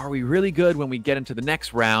see, like, are we really good when we get into the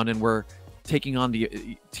next round and we're taking on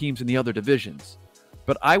the teams in the other divisions?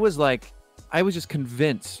 But I was like, I was just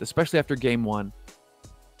convinced, especially after game one,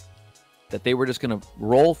 that they were just going to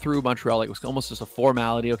roll through Montreal. Like, it was almost just a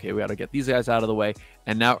formality. Okay, we got to get these guys out of the way.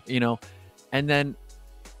 And now, you know, and then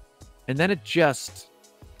it just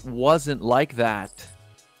wasn't like that.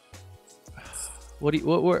 What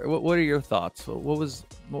are your thoughts? What was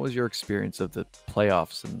your experience of the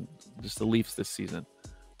playoffs and just the Leafs this season?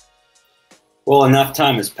 Well, enough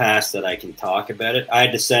time has passed that I can talk about it. I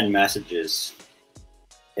had to send messages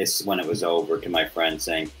when it was over to my friends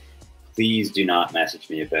saying, please do not message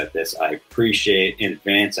me about this. I appreciate in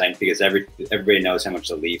advance, because everybody knows how much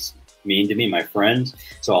the Leafs mean to me, my friends.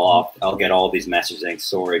 So I'll get all these messages saying,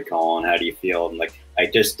 sorry, Colin, how do you feel? And like, I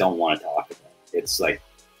just don't want to talk about it. It's like,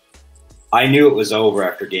 I knew it was over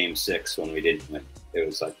after Game 6 when we didn't win. It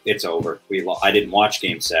was like, it's over. I didn't watch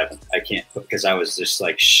Game 7. I can't, because I was just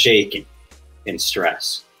like shaking in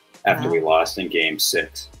stress after we lost in Game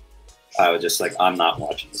 6. I was just like, I'm not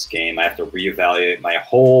watching this game. I have to reevaluate my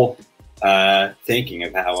whole thinking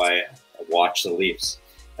of how I watch the Leafs.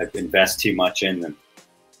 I invest too much in them.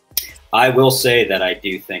 I will say that I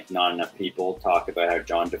do think not enough people talk about how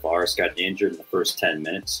John Tavares got injured in the first 10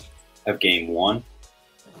 minutes of Game 1.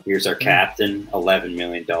 Here's our captain, $11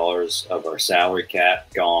 million of our salary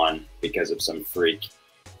cap gone because of some freak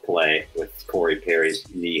play with Corey Perry's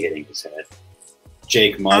knee hitting his head.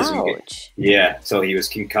 Jake Muzzin, yeah, so he was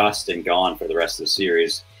concussed and gone for the rest of the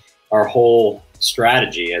series. Our whole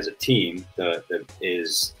strategy as a team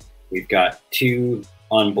is we've got two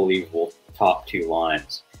unbelievable top two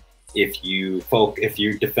lines. If you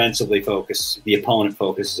defensively focus, the opponent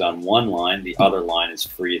focuses on one line, the other line is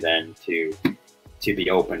free then to be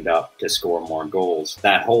opened up to score more goals.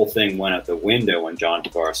 That whole thing went out the window when John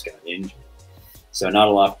Tavares got injured. So not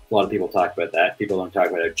a lot of people talk about that. People don't talk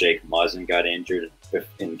about how Jake Muzzin got injured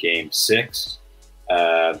in Game 6.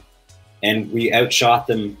 And we outshot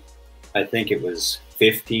them, I think it was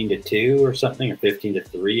 15-2 or something, or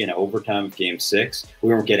 15-3 in overtime of Game 6. We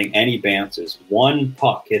weren't getting any bounces. One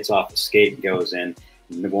puck hits off the skate and goes in.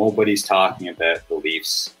 Nobody's talking about the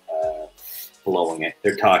Leafs blowing it.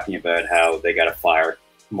 They're talking about how they got to fire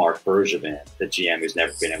Mark Bergevin, the GM who's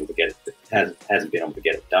never been able to get it, hasn't been able to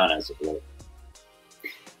get it done as of late.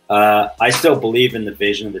 I still believe in the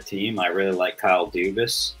vision of the team. I really like Kyle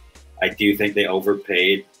Dubas. I do think they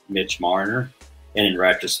overpaid Mitch Marner, and in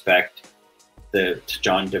retrospect, the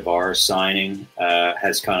John Tavares signing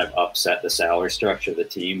has kind of upset the salary structure of the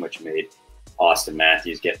team, which made Austin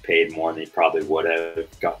Matthews get paid more than he probably would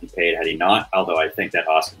have gotten paid had he not. Although I think that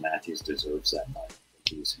Austin Matthews deserves that money.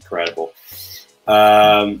 He's incredible.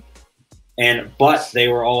 But they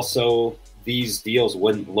were also, these deals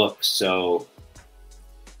wouldn't look so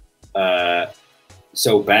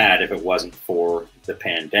bad if it wasn't for the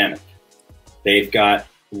pandemic. They've got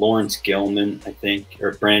Lawrence Gilman, I think,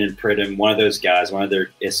 or Brandon Pridham, one of those guys, one of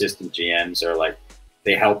their assistant GMs are like,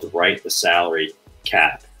 they helped write the salary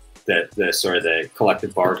cap, the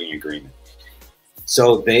collective bargaining agreement.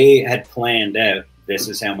 So they had planned out, this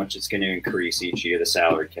is how much it's going to increase each year, the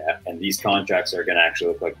salary cap, and these contracts are going to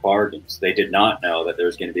actually look like bargains. They did not know that there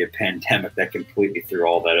was going to be a pandemic that completely threw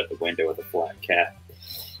all that out the window with a flat cap.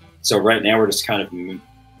 So right now we're just kind of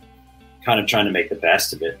trying to make the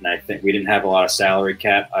best of it. And I think we didn't have a lot of salary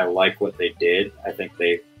cap. I like what they did. I think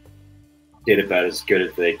they did about as good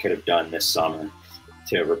as they could have done this summer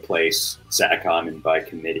to replace Zach Hyman by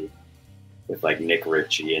committee with like Nick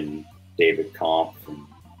Ritchie and David Kampf and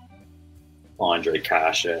Andre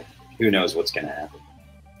Kasha. Who knows what's going to happen?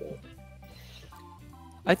 But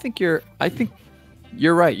I think you're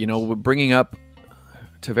right. You know, we're bringing up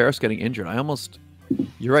Tavares getting injured.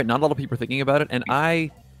 You're right. Not a lot of people are thinking about it. And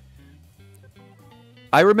I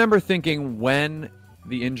remember thinking when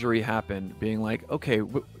the injury happened, being like, okay,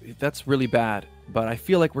 that's really bad, but I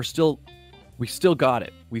feel like we still got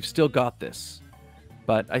it. We've still got this.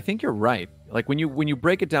 But I think you're right. Like when you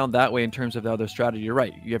break it down that way in terms of the other strategy, you're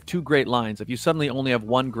right. You have two great lines. If you suddenly only have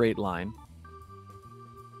one great line,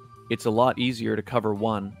 it's a lot easier to cover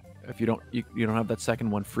one if you don't have that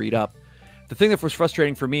second one freed up. The thing that was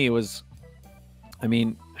frustrating for me was, I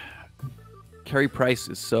mean, Carey Price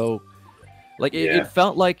is so, like, it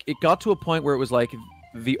felt like it got to a point where it was like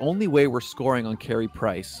the only way we're scoring on Carey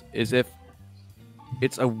Price is if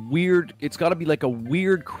it's got to be like a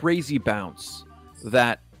weird, crazy bounce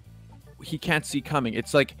that he can't see coming.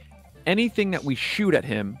 It's like anything that we shoot at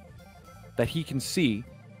him that he can see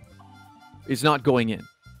is not going in.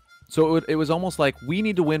 So it was almost like we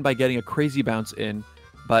need to win by getting a crazy bounce in,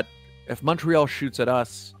 but if Montreal shoots at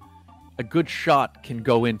us, a good shot can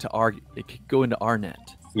go into our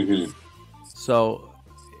net. mm-hmm. So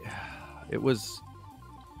it was.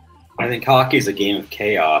 I think hockey is a game of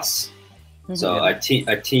chaos. Mm-hmm. So a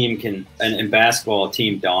team can, and in basketball, a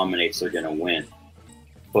team dominates, they're going to win.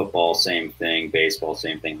 Football, same thing. Baseball,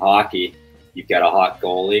 same thing. Hockey, you've got a hot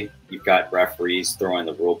goalie. You've got referees throwing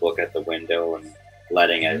the rule book at the window and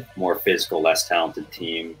letting a more physical, less talented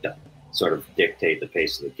team sort of dictate the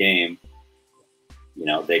pace of the game. You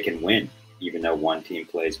know, they can win, even though one team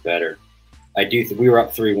plays better. We were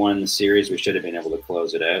up 3-1 in the series. We should have been able to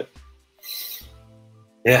close it out.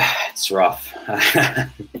 Yeah, it's rough.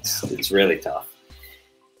 It's really tough.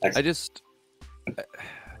 I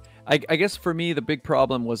guess for me, the big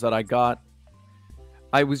problem was that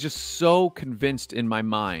I was just so convinced in my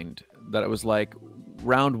mind that it was like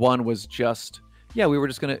round one was just, we were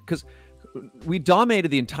just going to, because we dominated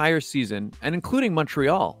the entire season, and including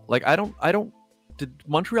Montreal. Like, did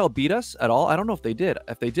Montreal beat us at all? I don't know if they did.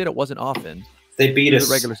 If they did, it wasn't often. They beat us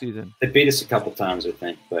the regular season. They beat us a couple times, I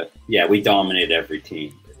think. But yeah, we dominated every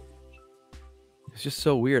team. It's just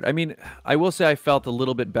so weird. I mean, I will say I felt a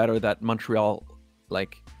little bit better that Montreal,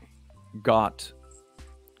 like, got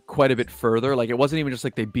quite a bit further. Like, it wasn't even just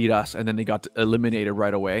like they beat us and then they got eliminated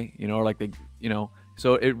right away, you know, or like they, you know,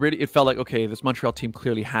 so it felt like, okay, this Montreal team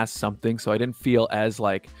clearly has something. So I didn't feel as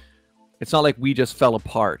like, it's not like we just fell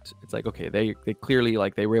apart. It's like, okay, they clearly,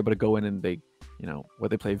 like, they were able to go in and they, you know, where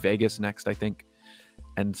they play Vegas next, I think.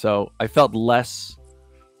 And so I felt less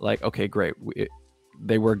like, okay, great.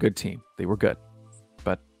 They were a good team. They were good.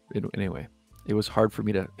 But anyway, it was hard for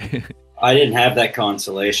me to. I didn't have that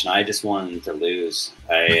consolation. I just wanted to lose.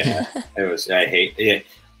 I hate it.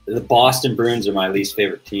 The Boston Bruins are my least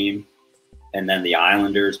favorite team, and then the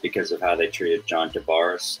Islanders because of how they treated John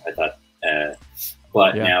Tavares. I thought,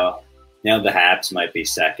 but now the Habs might be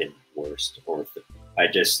second worst. Or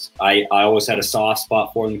I always had a soft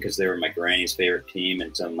spot for them because they were my granny's favorite team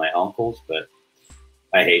and some of my uncles, but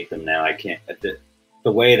I hate them now. I can't.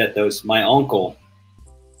 The way that my uncle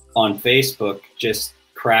on Facebook just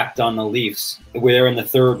crapped on the Leafs. We were in the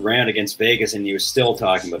third round against Vegas, and he was still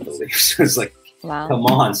talking about the Leafs. It's like, wow. Come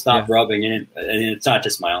on, stop rubbing it in. And it's not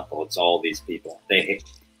just my uncle; it's all these people. They hate.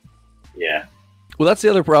 Yeah. Well, that's the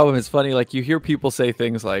other problem. It's funny. Like, you hear people say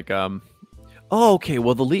things like, "Oh, okay,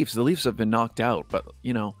 well, the Leafs have been knocked out, but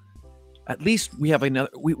you know, at least we have another.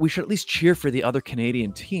 We should at least cheer for the other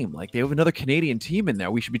Canadian team. Like, they have another Canadian team in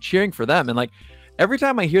there. We should be cheering for them." And like, every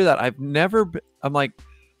time I hear that, I'm like,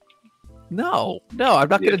 no, I'm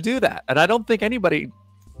not going to do that. And I don't think anybody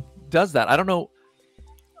does that. I don't know.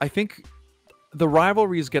 I think the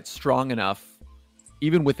rivalries get strong enough,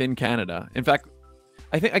 even within Canada. In fact,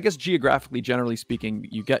 I guess geographically, generally speaking,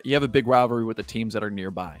 you have a big rivalry with the teams that are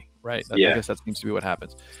nearby, right? I guess that seems to be what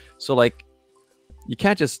happens. So like, you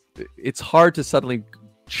can't just, it's hard to suddenly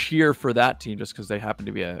cheer for that team just because they happen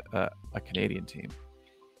to be a Canadian team.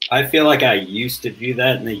 I feel like I used to do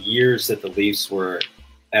that in the years that the Leafs were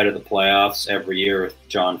out of the playoffs every year with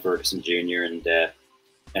John Ferguson Jr.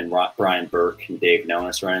 and Brian Burke and Dave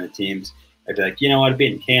Nonis running the teams. I'd be like, you know what?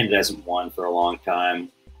 Being Canada hasn't won for a long time.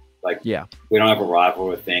 Like, we don't have a rival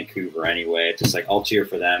with Vancouver anyway. It's just like, I'll cheer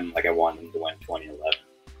for them. Like, I want them to win 2011.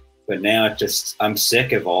 But now I'm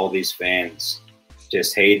sick of all these fans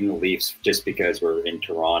just hating the Leafs just because we're in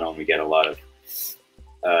Toronto and we get a lot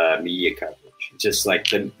of media coverage. Just like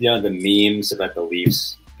the memes about the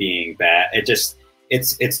Leafs being bad.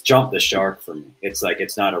 It's jumped the shark for me. It's like,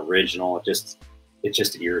 it's not original. It's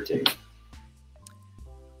just irritating.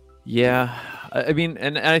 Yeah, I mean,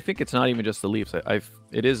 and I think it's not even just the Leafs.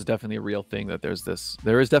 It is definitely a real thing that there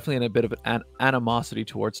is definitely a bit of an animosity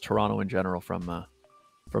towards Toronto in general from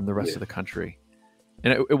the rest of the country.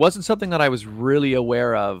 And it wasn't something that I was really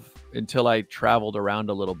aware of until I traveled around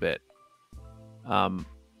a little bit.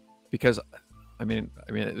 Because I mean,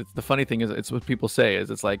 the funny thing is, it's what people say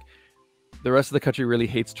is, it's like the rest of the country really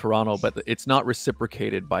hates Toronto, but it's not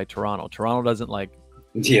reciprocated by Toronto. Toronto doesn't like.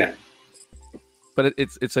 Yeah. But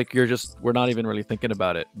it's like we're not even really thinking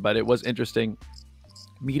about it. But it was interesting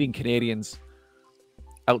meeting Canadians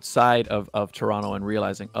outside of Toronto and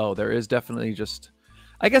realizing, oh, there is definitely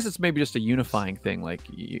I guess it's maybe just a unifying thing. Like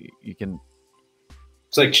you can.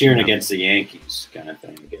 It's like cheering against the Yankees kind of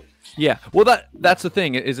thing. Yeah. Well, that's the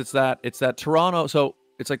thing is it's that Toronto. So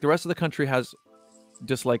it's like the rest of the country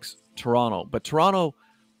dislikes Toronto, but Toronto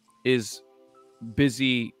is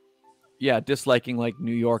busy. Yeah, disliking like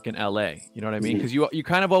New York and LA. You know what I mean? Because you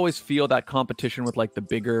kind of always feel that competition with like the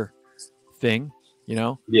bigger thing, you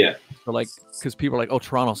know? Yeah. So like, because people are like, oh,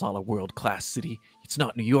 Toronto's not a world-class city. It's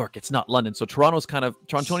not New York. It's not London. So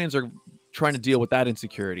Torontonians are trying to deal with that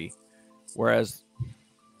insecurity, whereas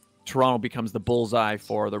Toronto becomes the bullseye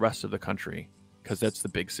for the rest of the country because that's the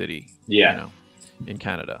big city. Yeah. You know, in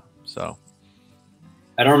Canada. So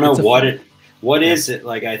I don't know what is it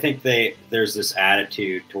like. I think there's this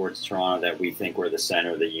attitude towards Toronto that we think we're the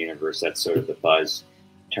center of the universe. That's sort of the buzz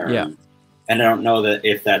term. Yeah. And I don't know that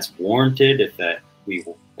if that's warranted, if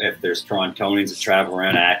there's Torontonians that travel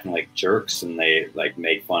around acting like jerks and they like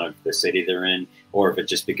make fun of the city they're in, or if it's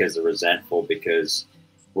just because they're resentful because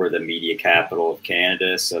we're the media capital of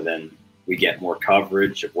Canada. So then we get more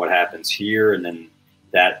coverage of what happens here, and then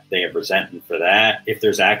that they have resentment for that. If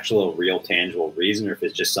there's actual real tangible reason, or if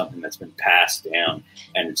it's just something that's been passed down,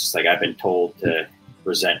 and it's just like, I've been told to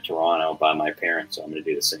resent Toronto by my parents, so I'm going to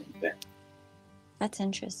do the same thing. That's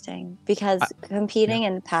interesting because competing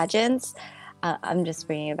in pageants, I'm just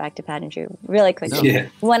bringing it back to pageantry really quickly. Yeah.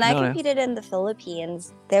 When I competed in the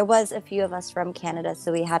Philippines, there was a few of us from Canada,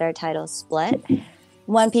 so we had our titles split.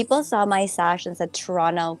 When people saw my sash and said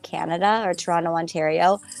Toronto, Canada, or Toronto,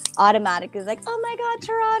 Ontario, automatically like, oh my God,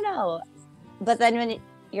 Toronto. But then when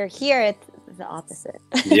you're here, it's the opposite.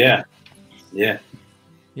 Yeah. Yeah.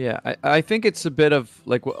 Yeah, I think it's a bit of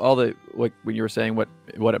like all the like when you were saying what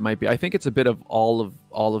it might be. I think it's a bit of all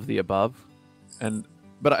of the above,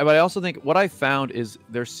 but I also think what I found is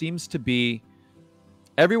there seems to be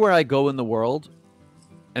everywhere I go in the world,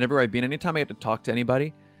 and everywhere I've been, anytime I have to talk to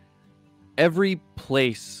anybody, every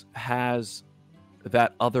place has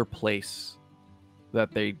that other place that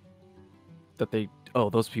they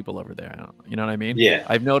those people over there. You know what I mean? Yeah.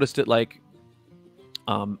 I've noticed it like.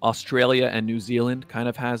 Australia and New Zealand kind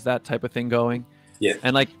of has that type of thing going. Yeah.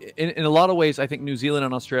 And like in a lot of ways, I think New Zealand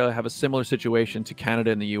and Australia have a similar situation to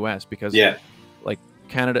Canada and the US because like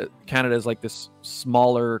Canada is like this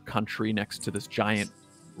smaller country next to this giant,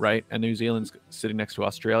 right? And New Zealand's sitting next to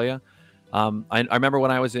Australia. I remember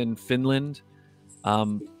when I was in Finland,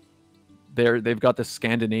 they've got this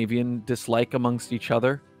Scandinavian dislike amongst each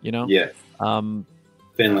other, you know? Yeah.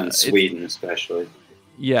 Finland, Sweden especially.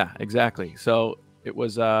 Yeah, exactly. So it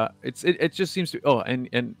was it just seems to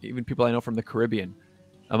and even people I know from the Caribbean,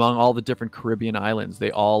 among all the different Caribbean islands,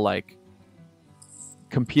 they all like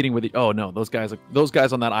competing with those guys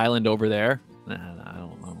on that island over there, I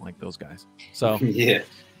don't like those guys. So yeah,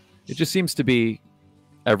 it just seems to be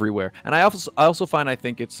everywhere. And I also find, I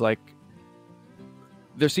think it's like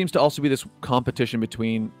there seems to also be this competition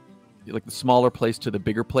between like the smaller place to the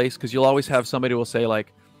bigger place, because you'll always have somebody who will say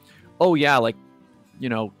like, oh yeah, like, you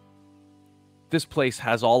know, this place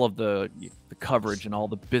has all of the coverage and all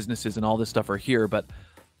the businesses and all this stuff are here, but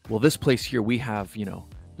well, this place here we have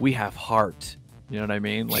heart. You know what I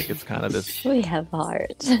mean? Like it's kind of this. We have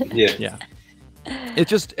heart. Yeah. Yeah.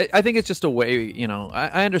 I think it's just a way, you know,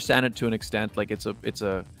 I understand it to an extent. Like it's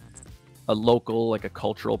a local, like a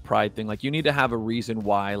cultural pride thing. Like you need to have a reason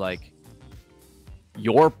why, like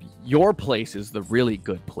your place is the really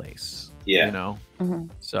good place. Yeah. You know? Mm-hmm.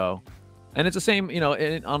 So, and it's the same, you know,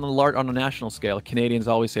 on a national scale. Canadians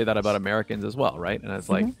always say that about Americans as well, right? And it's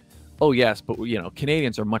like, oh yes, but you know,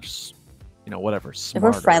 Canadians are much, you know, whatever, smarter,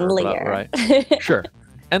 we're friendlier, right? Sure.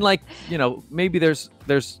 And like, you know, maybe there's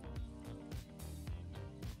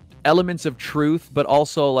elements of truth, but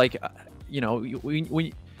also like, you know,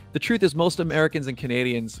 the truth is most Americans and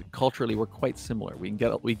Canadians culturally we're quite similar. We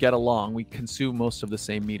get along. We consume most of the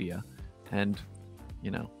same media, and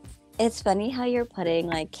you know. It's funny how you're putting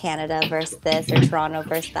like Canada versus this or Toronto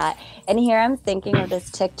versus that. And here I'm thinking of this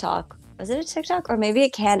TikTok. Was it a TikTok or maybe a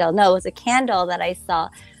candle? No, it was a candle that I saw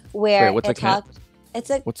where wait,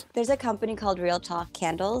 there's a company called Real Talk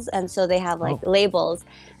Candles, and so they have like labels.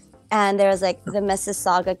 And there was like the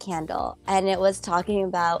Mississauga candle, and it was talking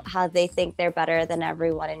about how they think they're better than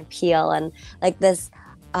everyone in Peel, and like this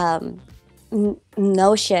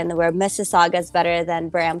notion where Mississauga is better than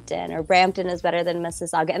Brampton, or Brampton is better than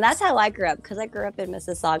Mississauga. And that's how I grew up, because I grew up in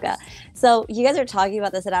Mississauga. So you guys are talking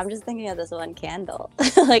about this, and I'm just thinking of this one candle.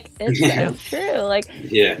 Like it's so true. Like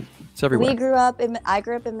it's everywhere. I grew up in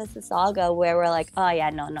Mississauga, where we're like, oh yeah,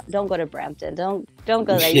 no, don't go to Brampton, don't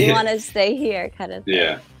go there. You want to stay here, kind of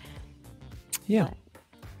thing. Yeah.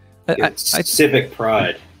 Civic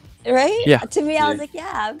pride. Right? Yeah. To me, I was like,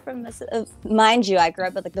 I'm from mind you, I grew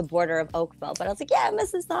up at like the border of Oakville, but I was like,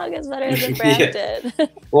 Mississauga is better than Brampton.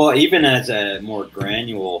 Well, even as a more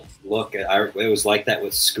granular look, it was like that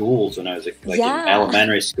with schools when I was in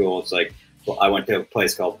elementary school. It's like, I went to a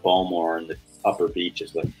place called Beaumont in the Upper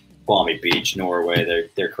Beaches, like Balmy Beach, Norway.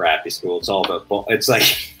 They're crappy school. It's all about. It's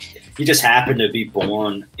like you just happen to be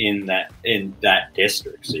born in that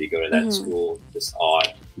district, so you go to that school. It's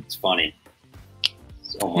odd. It's funny.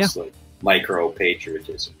 It's almost like micro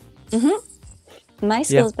patriotism. My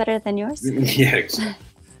school's better than yours. Yeah, exactly.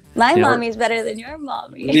 My mommy's better than your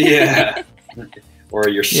mommy. Yeah. Or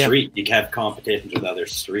your street. You can have competitions with other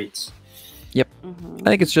streets. Yep. I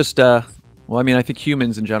think it's just well, I mean, I think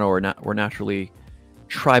humans in general we're naturally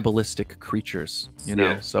tribalistic creatures, you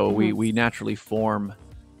know. So we naturally form,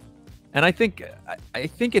 and I think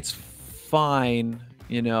it's fine,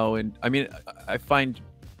 you know. And I mean, I find,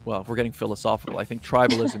 well, if we're getting philosophical, I think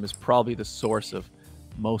tribalism is probably the source of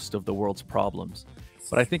most of the world's problems.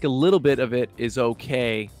 But I think a little bit of it is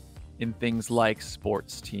okay in things like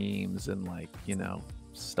sports teams and like, you know,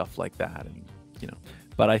 stuff like that, and you know.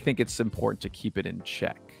 But I think it's important to keep it in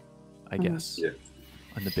check, I guess,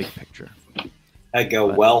 on the big picture. I go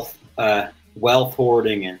wealth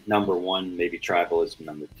hoarding and number one, maybe tribalism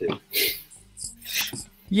number two.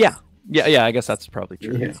 Yeah. I guess that's probably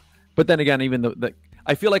true. Yeah. But then again, even the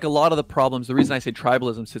I feel like a lot of the problems, the reason I say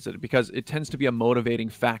tribalism sits at it, because it tends to be a motivating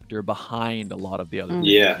factor behind a lot of the other things.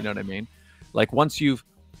 Yeah. You know what I mean? Like once you've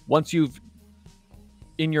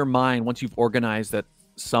in your mind, once you've organized that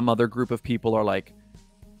some other group of people are like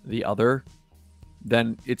the other,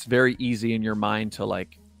 then it's very easy in your mind to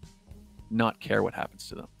like not care what happens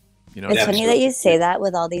to them. You know, it's funny that you say that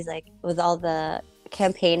with all these, like, with all the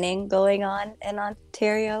campaigning going on in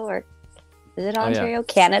Ontario, or is it Ontario?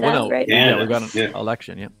 Canada, well, no, right? Yeah, we've got an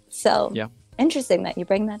election, yeah. So interesting that you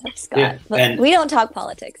bring that up, Scott. Yeah. But And we don't talk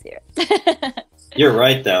politics here. you're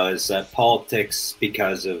right, though, is that politics,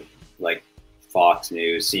 because of like Fox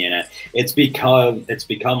News, CNN, it's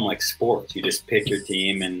become like sports. You just pick your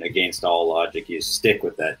team, and against all logic, you stick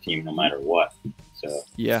with that team no matter what. So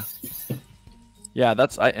yeah,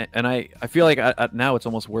 that's I feel like now it's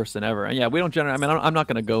almost worse than ever. And yeah, we don't generally. I mean, I'm not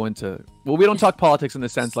going to go into. Well, we don't talk politics in the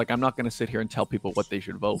sense like I'm not going to sit here and tell people what they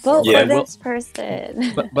should vote for. Vote for this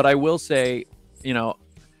person. But I will say, you know,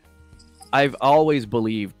 I've always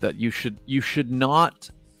believed that you should not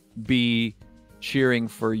be cheering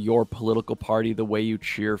for your political party the way you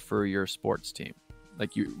cheer for your sports team.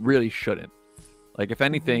 Like, you really shouldn't. Like, if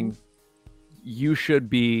anything, you should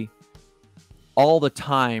be all the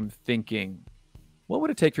time thinking, what would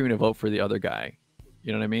it take for me to vote for the other guy?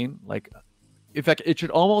 You know what I mean? Like, in fact, it should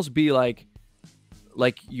almost be like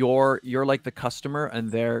you're like the customer and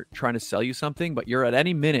they're trying to sell you something, but you're at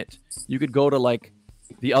any minute you could go to like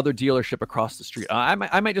the other dealership across the street.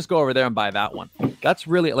 I might just go over there and buy that one. That's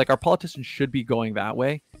really like, our politicians should be going that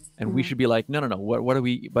way, and we should be like, no. What do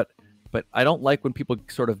we? But I don't like when people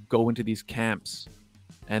sort of go into these camps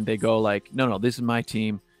and they go like, no, this is my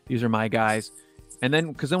team. These are my guys. And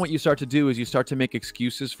then, because then what you start to do is you start to make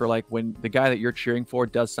excuses for like when the guy that you're cheering for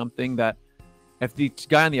does something that, if the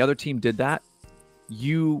guy on the other team did that,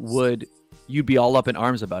 you'd be all up in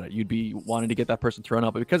arms about it. You'd be wanting to get that person thrown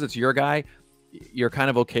out. But because it's your guy, you're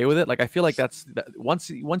kind of okay with it. Like, I feel like once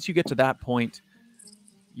you get to that point,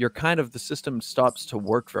 you're kind of, the system stops to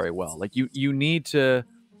work very well. Like you need to,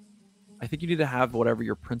 I think you need to have whatever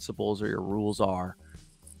your principles or your rules are.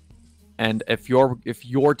 And if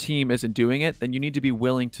your team isn't doing it, then you need to be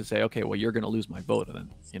willing to say, okay, well, you're going to lose my vote. And then,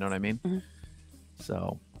 you know what I mean?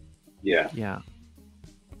 So, yeah.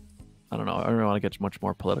 I don't know. I don't really want to get much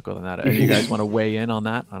more political than that. You guys want to weigh in on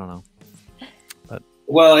that? I don't know.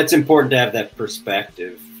 Well, it's important to have that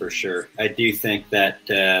perspective for sure. I do think that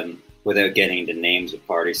without getting into names of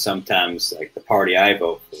parties, sometimes like the party I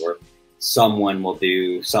vote for, someone will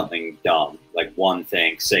do something dumb, like one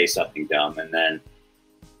thing, say something dumb, and then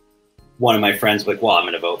one of my friends will be like, well, I'm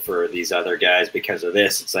going to vote for these other guys because of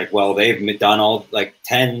this. It's like, well, they've done all like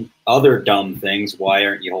 10 other dumb things. Why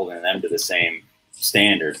aren't you holding them to the same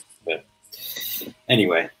standard? But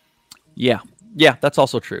anyway. Yeah, that's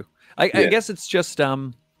also true. I guess it's just I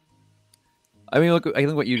mean, look, I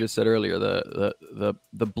think what you just said earlier, the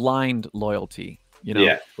blind loyalty, you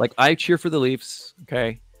know, like I cheer for the Leafs.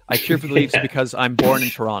 Okay. I cheer for the Leafs because I'm born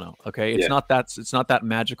in Toronto. Okay. It's not that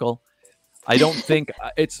magical. I don't think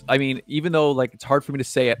I mean, even though like it's hard for me to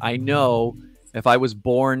say it, I know if I was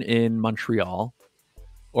born in Montreal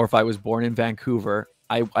or if I was born in Vancouver,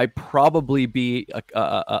 I'd probably be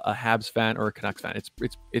a Habs fan or a Canucks fan.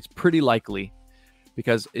 It's pretty likely,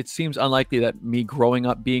 because it seems unlikely that me growing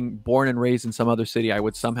up, being born and raised in some other city, I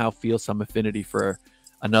would somehow feel some affinity for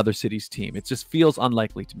another city's team. It just feels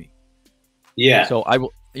unlikely to me. Yeah. So I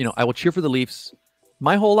will cheer for the Leafs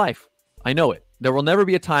my whole life. I know it. There will never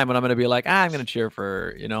be a time when I'm going to be like, I'm going to cheer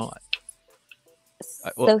for, you know.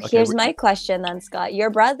 Here's my question then, Scott. Your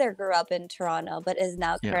brother grew up in Toronto, but is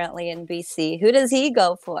now currently in BC. Who does he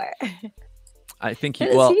go for? I think Who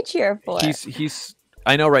does he cheer for? He's.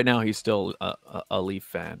 I know right now he's still a Leaf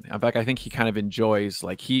fan. In fact, I think he kind of enjoys,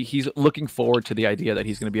 like he's looking forward to the idea that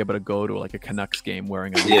he's going to be able to go to like a Canucks game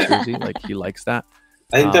wearing a Leaf jersey. Like he likes that.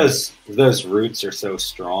 I think those roots are so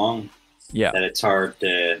strong. Yeah, that it's hard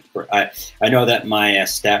to. I know that my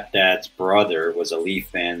stepdad's brother was a Leaf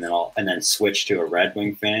fan, and then switched to a Red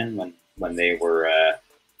Wing fan when they were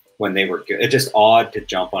good. It's just odd to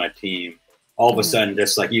jump on a team all of a sudden,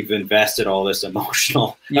 just like you've invested all this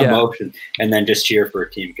emotion, and then just cheer for a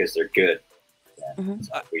team because they're good.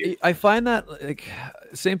 Yeah, I find that like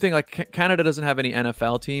same thing. Like Canada doesn't have any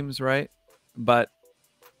NFL teams, right? But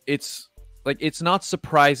it's like it's not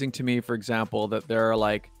surprising to me, for example, that there are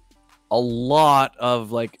like a lot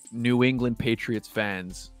of like New England Patriots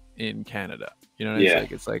fans in Canada. You know what I mean?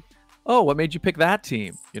 It's like, oh, what made you pick that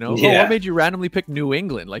team? You know, oh, what made you randomly pick New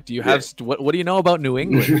England? Like, do you have what do you know about New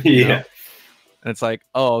England? You know? And it's like,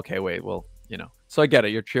 oh, okay, wait, well, you know. So I get it.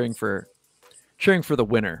 You're cheering for cheering for the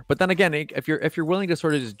winner. But then again, if you're willing to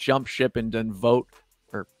sort of just jump ship and then vote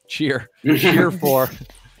or cheer for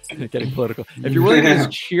getting political. If you're willing to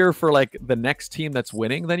just cheer for like the next team that's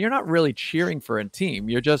winning, then you're not really cheering for a team.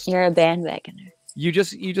 You're a bandwagoner. You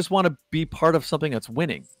just want to be part of something that's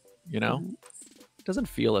winning, you know? It doesn't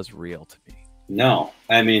feel as real to me. No.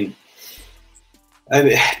 I mean,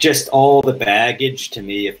 just all the baggage to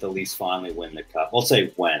me if the Leafs finally win the cup. I'll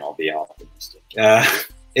say when, I'll be optimistic.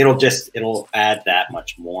 It'll add that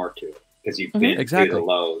much more to it because you've been through the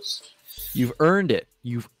lows. You've earned it.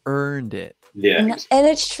 You've earned it. Yeah. And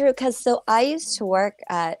it's true because so I used to work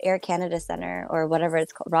at Air Canada Center or whatever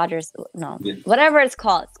it's called, whatever it's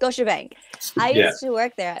called, Scotiabank. I used to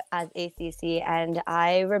work there as ACC, and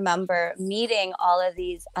I remember meeting all of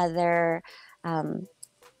these other. I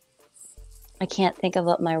can't think of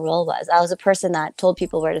what my role was. I was a person that told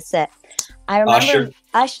people where to sit. I remember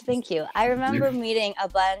Usher. Thank you. I remember meeting a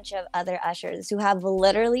bunch of other ushers who have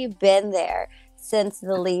literally been there since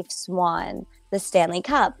the Leafs won the Stanley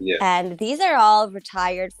Cup. Yeah. And these are all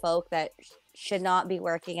retired folk that should not be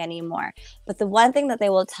working anymore. But the one thing that they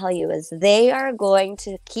will tell you is they are going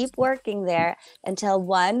to keep working there until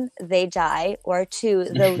one, they die, or two,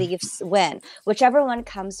 the Leafs win. Whichever one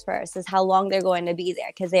comes first is how long they're going to be there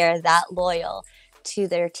because they are that loyal to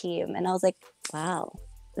their team. And I was like, wow,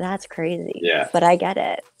 that's crazy. Yeah. But I get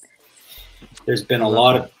it. There's been a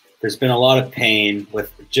lot of pain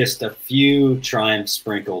with just a few triumphs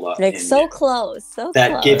sprinkled up. Like so close,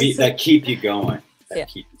 that keep you going.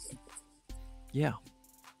 Yeah,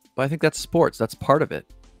 but I think that's sports. That's part of it,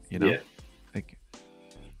 you know. Yeah. Like,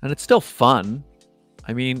 and it's still fun.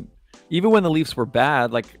 I mean, even when the Leafs were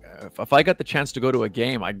bad, like if I got the chance to go to a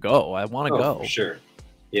game, I'd go. I want to go. For sure.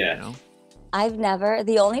 Yeah. You know?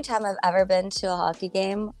 The only time I've ever been to a hockey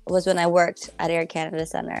game was when I worked at Air Canada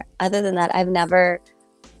Center. Other than that, I've never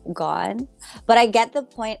gone. But I get the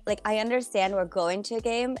point. Like, I understand where going to a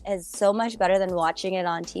game is so much better than watching it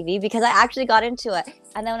on TV because I actually got into it.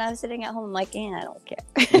 And then when I was sitting at home, I'm like, I don't care.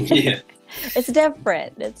 Yeah. It's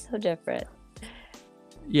different. It's so different.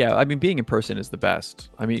 Yeah, I mean, being in person is the best.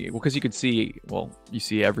 I mean, because you see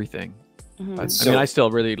everything. Mm-hmm. I still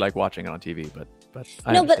really like watching it on TV, but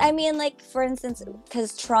I mean, like, for instance,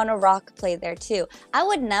 because Toronto Rock played there too. I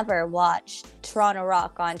would never watch Toronto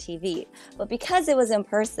Rock on TV, but because it was in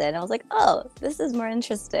person, I was like, oh, this is more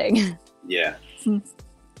interesting. Yeah.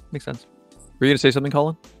 Makes sense. Were you gonna say something,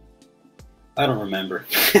 Colin? I don't remember.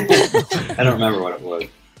 I don't remember what it was.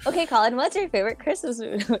 Okay, Colin, what's your favorite Christmas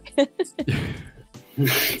movie?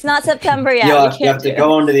 It's not September yet. You have to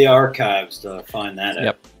go into the archives to find that out.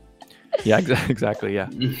 Yep. Yeah, exactly. Yeah.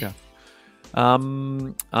 Yeah.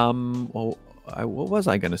 Well, what was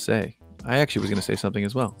I gonna say? I actually was gonna say something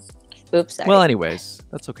as well. Oops. Sorry. Well, anyways,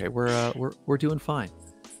 that's okay. We're doing fine.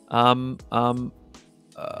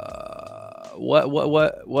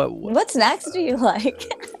 What's next? Do you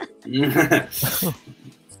like? Do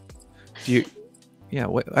you? Yeah.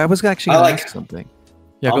 I was actually gonna ask something.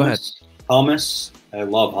 Yeah, hummus, go ahead. Hummus. I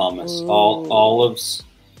love hummus. Ooh. All olives.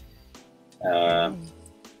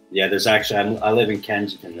 Yeah, there's actually. I live in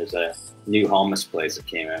Kensington. There's a new hummus place that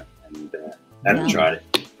came out, and I haven't tried it.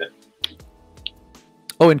 But...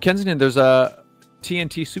 Oh, in Kensington, there's a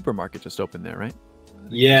TNT supermarket just opened there, right?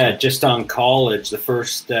 Yeah, just on College, the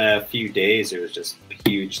first few days, there was just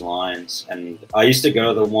huge lines. And I used to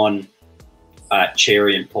go to the one at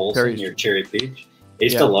Cherry and Polson near Cherry Beach. I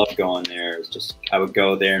used to love going there. It was just, I would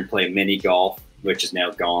go there and play mini golf, which is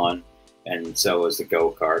now gone. And so was the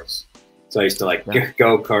go-karts. So I used to like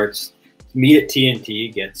go-karts, meet at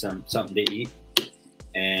TNT, get something to eat,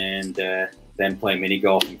 and then play mini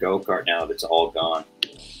golf and go-kart now that it's all gone.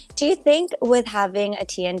 Do you think with having a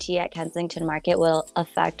TNT at Kensington Market will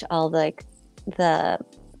affect all the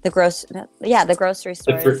grocery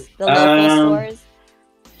stores, the local stores?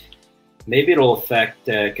 Maybe it'll affect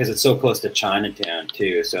because it's so close to Chinatown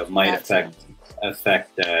too, so it might affect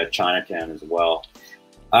Chinatown as well.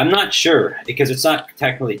 I'm not sure because it's not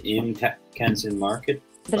technically in Kensington Market,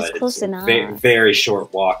 but it's close enough. Very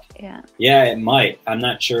short walk. Yeah, it might. I'm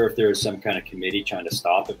not sure if there's some kind of committee trying to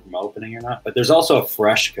stop it from opening or not. But there's also a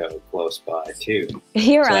Freshco close by too.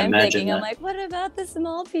 Here so I'm thinking, I'm like, what about the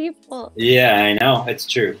small people? Yeah, I know it's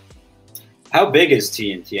true. How big is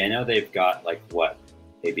TNT? I know they've got like what,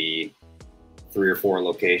 maybe 3 or 4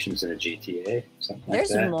 locations in a GTA, something like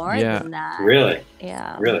that. There's more than that. Really?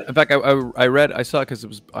 Yeah. Really? In fact, I saw it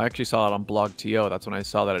because I actually saw it on Blog TO. That's when I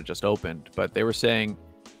saw that it just opened. But they were saying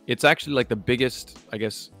it's actually like the biggest, I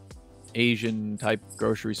guess, Asian type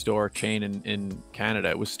grocery store chain in Canada.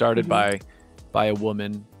 It was started by a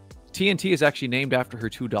woman. TNT is actually named after her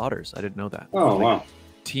 2 daughters. I didn't know that. Oh, wow.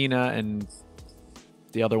 Tina and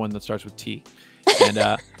the other one that starts with T.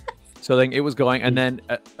 And so then it was going, and then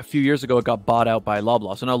a few years ago it got bought out by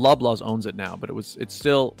Loblaw. So now Loblaws owns it now, but it's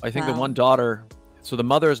still, I think, the one daughter. So the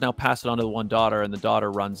mother has now passed it on to the one daughter, and the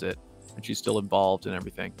daughter runs it, and she's still involved in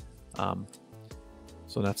everything.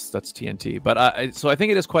 So that's TNT. But so I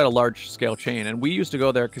think it is quite a large scale chain, and we used to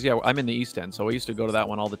go there because I'm in the East End, so I used to go to that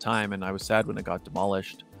one all the time, and I was sad when it got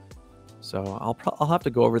demolished. So I'll have to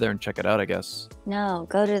go over there and check it out, I guess. No,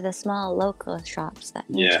 go to the small local shops that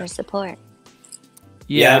need your support.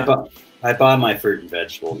 Yeah, I bought my fruit and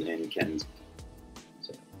vegetables in Kensington.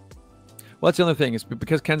 So. Well, that's the other thing is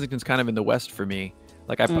because Kensington's kind of in the west for me.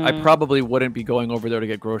 Like I probably wouldn't be going over there to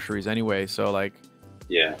get groceries anyway. So like,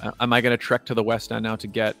 am I going to trek to the west end now to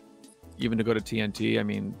get, even to go to TNT? I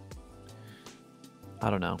mean, I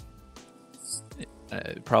don't know.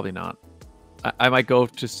 Probably not. I might go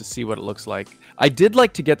just to see what it looks like. I did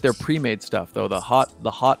like to get their pre-made stuff though, the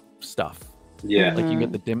hot stuff. Yeah, like you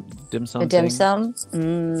get the dim sum. The dim sum.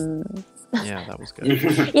 Yeah, that was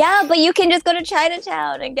good. Yeah, but you can just go to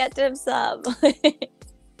Chinatown and get dim sum.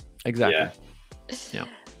 Exactly. Yeah.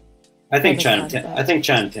 I think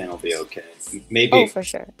Chinatown will be okay. Maybe. Oh, for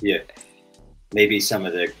sure. Yeah. Maybe some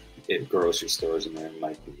of the grocery stores in there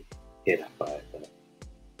might be hit up by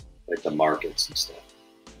like the markets and stuff.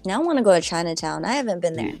 Now I want to go to Chinatown. I haven't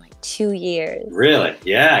been there in like 2 years. Really?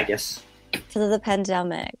 Yeah, I guess. Because of the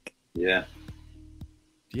pandemic. Yeah.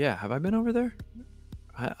 Yeah, have I been over there?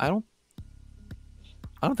 I don't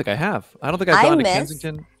think I have. I don't think I've gone to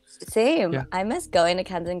Kensington. Same. Yeah. I miss going to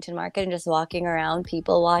Kensington Market and just walking around,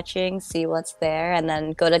 people watching, see what's there, and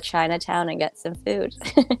then go to Chinatown and get some food.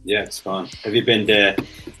 Yeah, it's fun. Have you been to,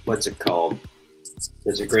 what's it called?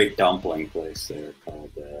 There's a great dumpling place there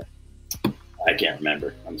called, I can't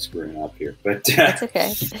remember. I'm screwing up here. But that's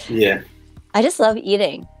okay. Yeah. I just love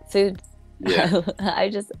eating food. Yeah.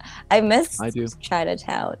 I miss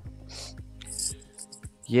Chinatown.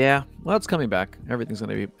 Yeah, well, it's coming back. Everything's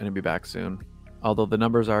gonna be back soon. Although the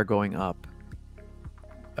numbers are going up.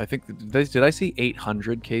 I think did I see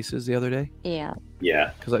 800 cases the other day? Yeah.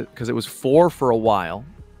 Yeah. Because it was 4 for a while,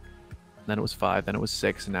 then it was 5, then it was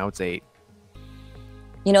 6, and now it's 8.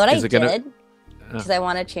 You know what I did? Because I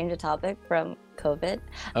want to change the topic from COVID.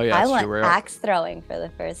 Oh yeah, I went axe throwing for the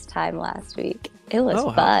first time last week. It was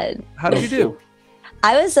fun. How did you do?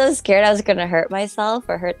 I was so scared I was going to hurt myself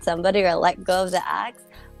or hurt somebody or let go of the axe.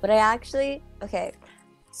 But I actually,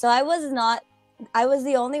 so I was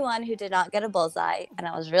the only one who did not get a bullseye, and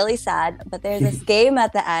I was really sad. But there's this game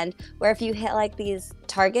at the end where if you hit like these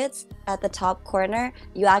targets at the top corner,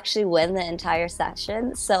 you actually win the entire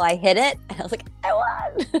session. So I hit it, and I was like, I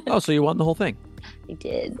won. Oh, so you won the whole thing? I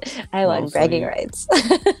did. I won bragging rights.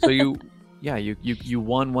 So you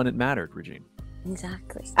won when it mattered, Regine.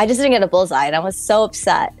 Exactly. I just didn't get a bullseye, and I was so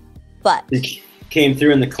upset. But it came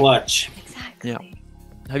through in the clutch. Exactly. Yeah.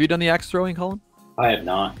 Have you done the axe throwing, Colin? I have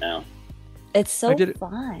not. No. It's so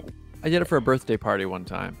fun. I did it for a birthday party one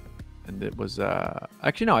time, and it was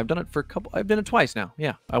actually no. I've done it for I've done it twice now.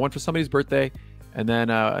 Yeah, I went for somebody's birthday, and then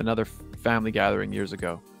another family gathering years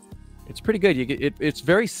ago. It's pretty good. You get it's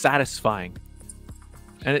very satisfying,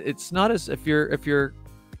 and it's not as if you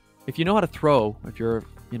know how to throw. If you're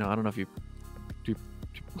I don't know if you do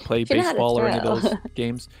play baseball or any of those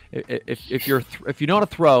games. If you know how to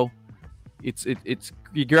throw, it's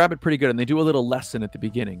you grab it pretty good, and they do a little lesson at the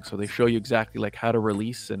beginning, so they show you exactly like how to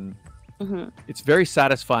release, and it's very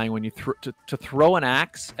satisfying when you to throw an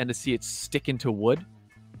axe and to see it stick into wood.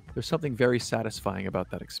 There's something very satisfying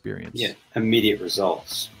about that experience. Yeah, immediate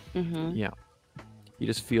results. Yeah, you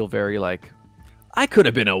just feel very like I could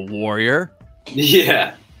have been a warrior.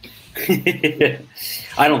 Yeah.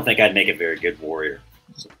 I don't think I'd make a very good warrior.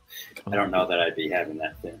 So I don't know that I'd be having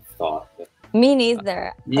that thought. But. Me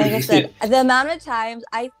neither. Like I said, the amount of times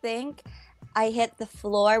I think I hit the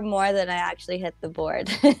floor more than I actually hit the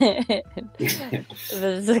board. But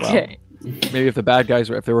it's okay. Well, maybe if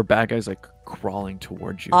there were bad guys like crawling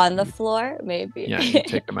towards you on the floor, maybe. Yeah, you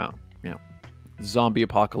take them out. Yeah. Zombie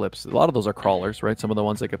apocalypse. A lot of those are crawlers, right? Some of the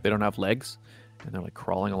ones like if they don't have legs and they're like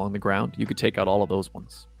crawling along the ground, you could take out all of those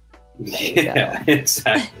ones. Yeah,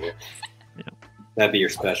 exactly. Yeah. That'd be your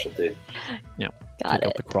specialty. Yeah. Got take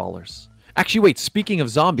out the crawlers. Actually, wait, speaking of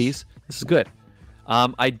zombies, this is good.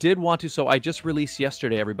 I did want to, so I just released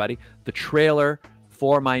yesterday, everybody, the trailer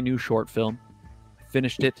for my new short film. I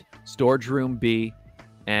finished it, Storage Room B,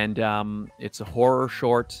 and it's a horror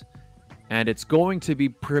short, and it's going to be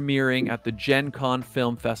premiering at the Gen Con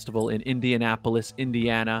Film Festival in Indianapolis,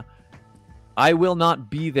 Indiana. I will not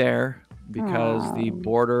be there because the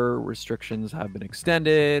border restrictions have been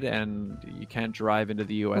extended, and you can't drive into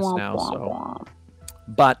the U.S. now, so...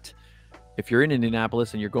 But if you're in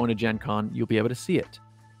Indianapolis and you're going to Gen Con, you'll be able to see it.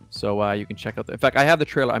 So you can check out. In fact, I have the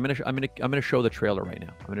trailer. I'm gonna show the trailer right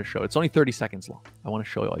now. I'm gonna show. It's only 30 seconds long. I want to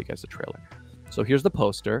show all you guys the trailer. So here's the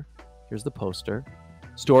poster. Here's the poster.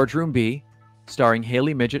 Storage Room B, starring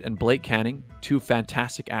Haley Midget and Blake Canning, two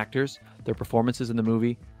fantastic actors. Their performances in the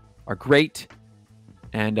movie are great.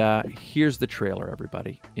 And here's the trailer,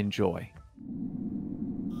 everybody. Enjoy.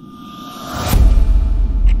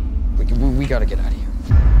 We gotta get out of here.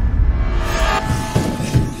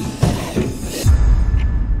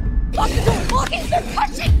 Lock the door! Lock it! They're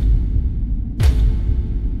punching!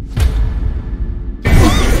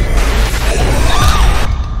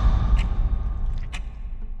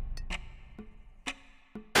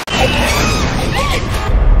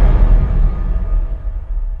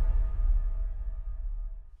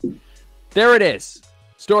 There it is.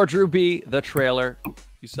 Storage Room B, the trailer.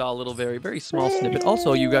 You saw a little very small snippet.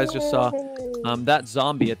 Also, you guys just saw that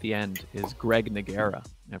zombie at the end is Greg Nagara,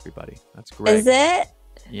 everybody. That's Greg. Is it?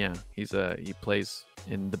 Yeah, he plays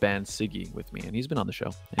in the band Siggy with me, and he's been on the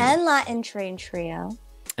show. And Latin Train Trio.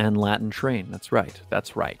 And Latin Train. That's right.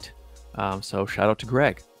 That's right. So shout out to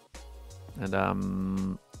Greg.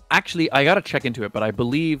 And actually, I got to check into it, but I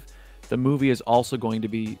believe the movie is also going to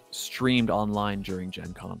be streamed online during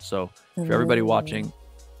Gen Con. So for everybody watching,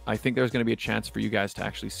 I think there's going to be a chance for you guys to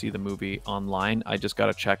actually see the movie online. I just got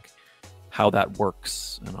to check how that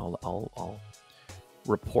works, and I'll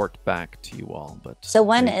report back to you all. But so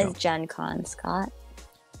when is Gen Con, Scott?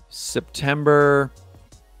 September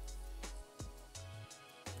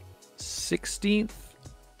 16th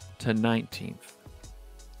to 19th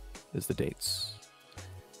is the dates.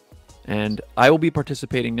 And I will be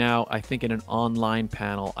participating now, I think, in an online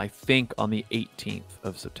panel, I think on the 18th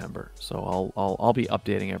of September. So I'll be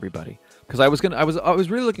updating everybody. Because I was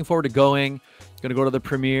really looking forward to gonna go to the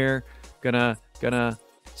premiere, gonna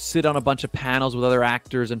sit on a bunch of panels with other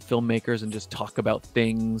actors and filmmakers and just talk about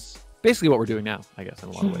things. Basically what we're doing now, I guess, in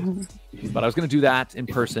a lot of ways. But I was gonna do that in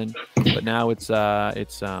person, but now it's there's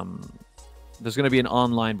gonna be an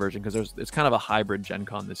online version because it's kind of a hybrid Gen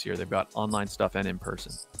Con this year. They've got online stuff and in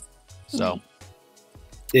person. So,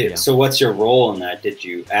 yeah. So what's your role in that? Did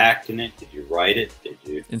you act in it? Did you write it? Did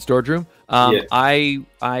you in Storage Room? Yeah.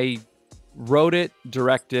 I wrote it,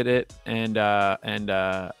 directed it, and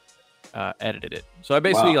edited it. So I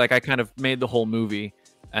basically I kind of made the whole movie,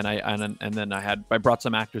 and then I brought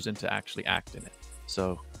some actors in to actually act in it.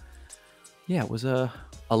 So yeah, it was a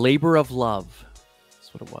labor of love.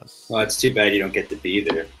 That's what it was. Well, it's too bad you don't get to be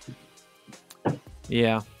there.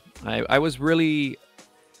 Yeah, I was really.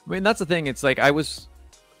 I mean, that's the thing. It's like I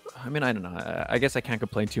don't know. I guess I can't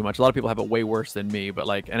complain too much. A lot of people have it way worse than me, but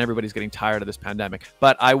and everybody's getting tired of this pandemic.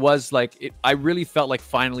 But I was I really felt like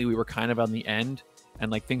finally we were kind of on the end,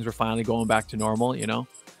 and things were finally going back to normal, you know?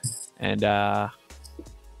 And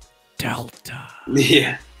Delta.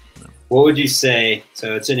 Yeah. What would you say?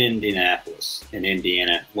 So it's in Indianapolis, in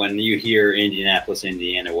Indiana. When you hear Indianapolis,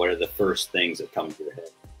 Indiana, what are the first things that come to your head?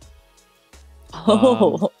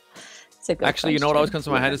 Actually, you know what always comes to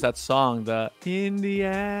my head is that song, the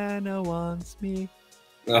Indiana wants me.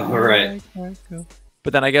 Oh, right.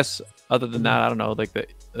 But then I guess other than that, I don't know, the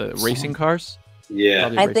racing cars.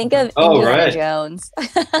 Yeah. I think of Indiana Jones.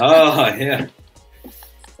 Oh, yeah.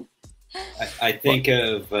 I think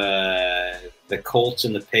of the Colts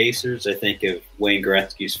and the Pacers. I think of Wayne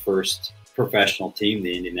Gretzky's first professional team,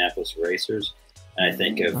 the Indianapolis Racers. And I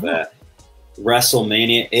think of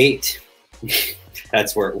WrestleMania 8.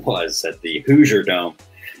 That's where it was, at the Hoosier Dome.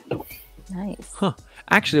 Nice. Huh.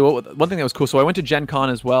 Actually, one thing that was cool, so I went to Gen Con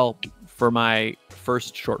as well for my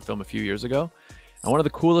first short film a few years ago. And one of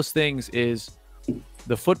the coolest things is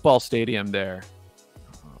the football stadium there.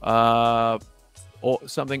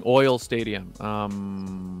 Something Oil Stadium.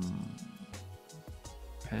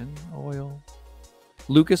 Penn Oil?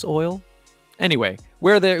 Lucas Oil? Anyway,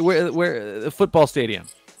 where the football stadium.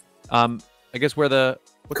 I guess where the...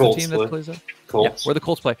 What's Colts the team that plays there? Colts. Yeah, where the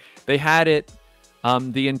Colts play. They had it,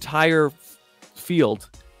 the entire field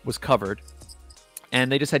was covered, and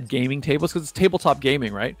they just had gaming tables because it's tabletop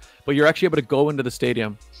gaming, right? But you're actually able to go into the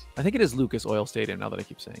stadium. I think it is Lucas Oil Stadium now that I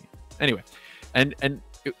keep saying it. Anyway,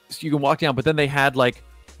 so you can walk down, but then they had a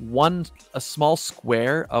small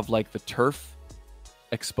square of the turf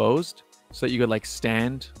exposed so that you could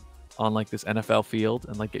stand on this NFL field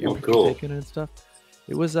and get your picture taken and stuff.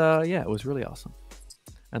 It was it was really awesome.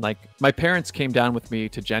 And my parents came down with me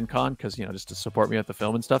to Gen Con because, just to support me at the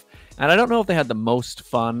film and stuff. And I don't know if they had the most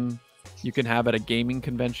fun you can have at a gaming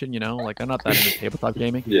convention, I'm not that into tabletop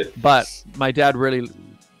gaming. Yeah. But my dad really,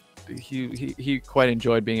 he quite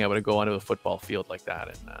enjoyed being able to go onto a football field like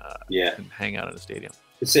that and hang out in the stadium.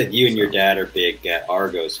 It said you and your dad are big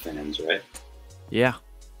Argos fans, right? Yeah.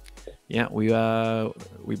 Yeah,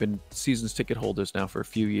 we've been seasons ticket holders now for a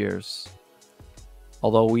few years.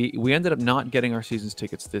 Although we ended up not getting our seasons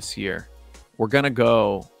tickets this year. We're gonna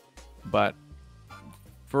go, but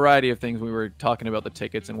variety of things. We were talking about the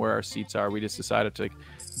tickets and where our seats are. We just decided to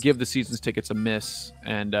give the seasons tickets a miss,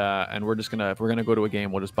 and we're just gonna, if we're gonna go to a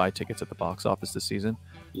game, we'll just buy tickets at the box office this season.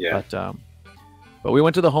 Yeah. But we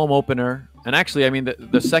went to the home opener, and actually, I mean,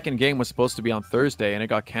 the second game was supposed to be on Thursday, and it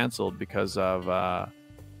got canceled because of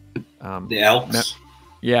the Elks.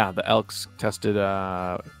 Yeah, the Elks tested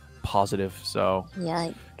positive. So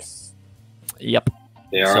yikes. Yep.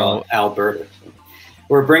 They are Alberta.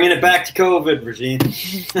 We're bringing it back to COVID, Regine.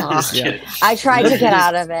 Yeah. I tried to get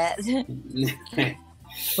out of it. Well,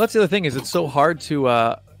 that's the other thing, is it's so hard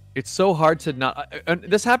to not. And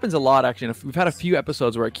this happens a lot, actually. And we've had a few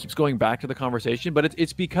episodes where it keeps going back to the conversation, but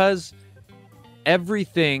it's because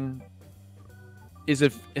everything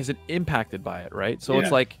isn't impacted by it, right? So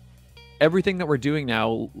it's like everything that we're doing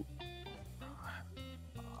now.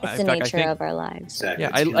 It's the nature of our lives. Exactly.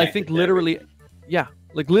 Yeah, I think literally,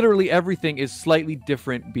 like literally everything is slightly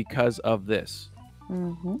different because of this.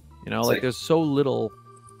 Mm-hmm. You know, like there's so little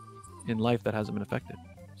in life that hasn't been affected.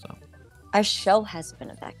 So our show has been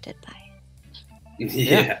affected by it.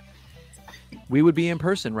 Yeah. We would be in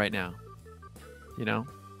person right now, you know?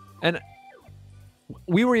 And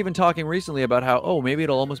we were even talking recently about how, maybe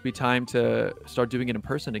it'll almost be time to start doing it in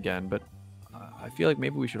person again. But I feel like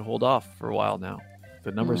maybe we should hold off for a while now.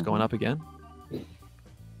 The numbers going up again.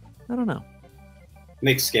 I don't know.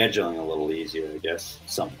 Makes scheduling a little easier, I guess.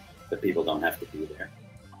 That people don't have to be there.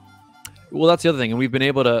 Well, that's the other thing. And we've been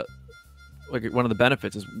able to, like, one of the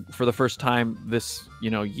benefits is for the first time this,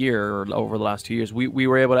 year or over the last 2 years, we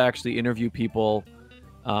were able to actually interview people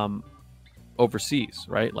overseas,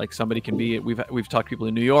 right? Like somebody can be, we've talked to people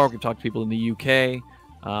in New York, we've talked to people in the UK,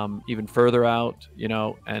 even further out,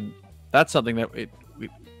 and that's something that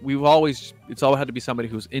it's always had to be somebody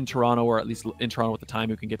who's in Toronto, or at least in Toronto at the time,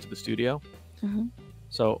 who can get to the studio. Mm-hmm.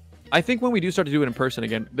 So I think when we do start to do it in person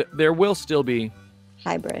again, there will still be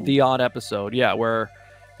hybrid, the odd episode, where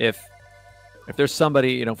if there's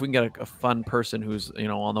somebody, if we can get a fun person who's,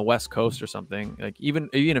 on the West Coast or something, like even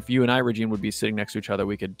if you and I, Regine, would be sitting next to each other,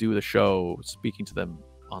 we could do the show speaking to them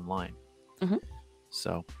online. Mm-hmm.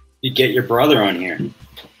 So you get your brother on here.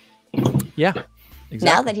 Yeah.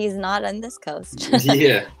 Exactly. Now that he's not on this coast.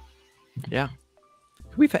 Yeah. Yeah.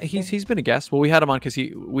 He's been a guest. Well, we had him on because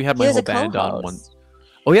we had my whole band on one.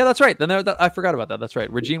 Oh yeah, that's right. Then I forgot about that. That's right.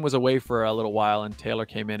 Regine was away for a little while, and Taylor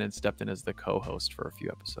came in and stepped in as the co-host for a few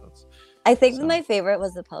episodes. I think my favorite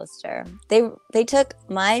was the poster. They took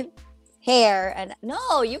my hair and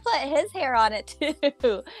you put his hair on it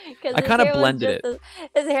too. I kind of blended it.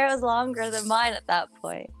 His hair was longer than mine at that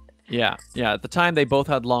point. Yeah. At the time, they both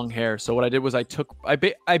had long hair. So what I did was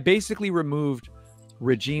I basically removed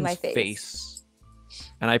Regine's face,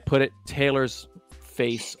 and I put Taylor's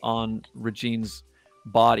face on Regine's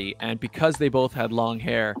body. And because they both had long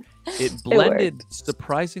hair, it blended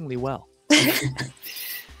surprisingly well.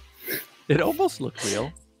 It almost looked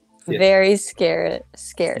real. Very scary,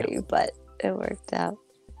 but it worked out.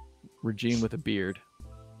 Regine with a beard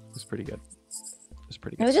was pretty good.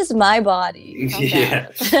 It was just my body. Yeah.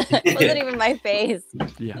 It wasn't even my face.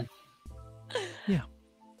 Yeah.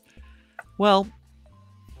 Well,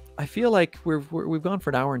 I feel like we've gone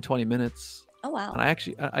for an hour and 20 minutes. Oh wow. And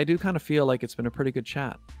I do kind of feel like it's been a pretty good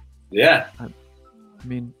chat. Yeah. I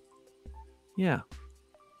mean, yeah.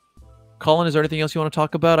 Colin, is there anything else you want to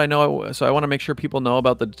talk about? I want to make sure people know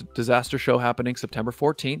about the disaster show happening September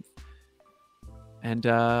 14th. And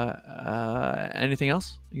anything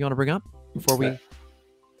else you want to bring up before we?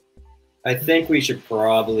 I think we should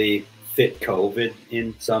probably fit COVID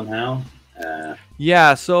in somehow.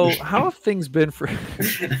 Yeah. So how have things been for?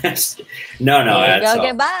 No, that's all.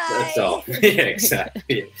 Goodbye. That's all. Yeah,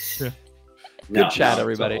 exactly. Yeah. Good chat,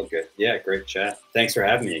 everybody. Good. Yeah, great chat. Thanks for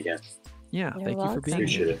having me again. Yeah, You're thank you for being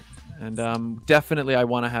Appreciate here. it. And definitely, I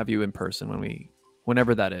want to have you in person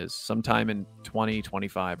whenever that is, sometime in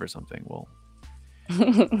 2025 or something.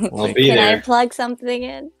 I'll be Can there. I plug something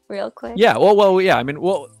in real quick? Yeah. Well, yeah. I mean,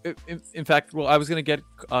 in fact, I was gonna get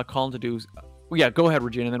Colin to do. Well, yeah, go ahead,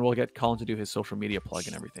 Regina, and then we'll get Colin to do his social media plug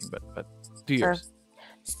and everything. But do yours.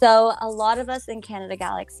 So a lot of us in Canada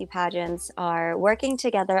Galaxy Pageants are working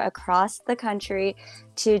together across the country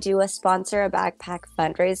to do a sponsor a backpack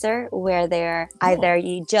fundraiser where either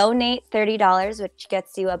you donate $30, which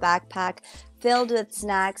gets you a backpack filled with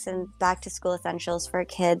snacks and back to school essentials for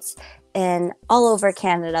kids in all over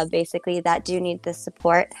Canada, basically, that do need the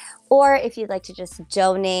support. Or if you'd like to just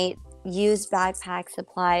donate used backpack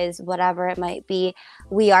supplies, whatever it might be.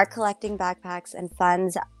 We are collecting backpacks and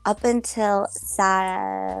funds up until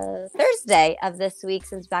Thursday of this week,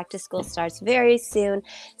 since back to school starts very soon.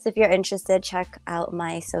 So if you're interested, check out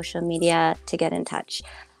my social media to get in touch.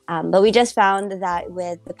 But we just found that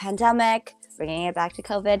with the pandemic, bringing it back to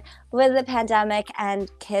COVID, with the pandemic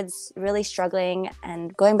and kids really struggling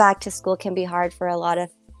and going back to school can be hard for a lot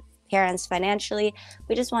of parents financially,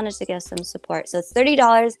 we just wanted to give some support. So it's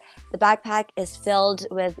 $30. The backpack is filled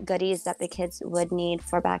with goodies that the kids would need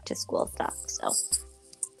for back to school stuff. So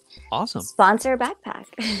awesome. Sponsor a backpack.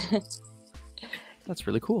 That's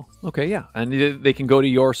really cool. Okay, yeah. And they can go to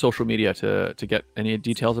your social media to get any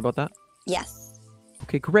details about that? Yes.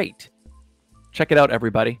 Okay, great. Check it out,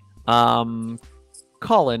 everybody. Colin,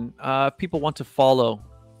 people want to follow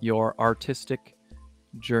your artistic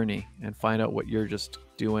journey and find out what you're just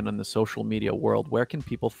doing in the social media world. Where can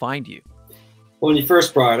people find you? Well, when you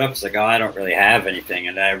first brought it up, it's like, oh, I don't really have anything.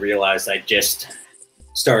 And I realized I just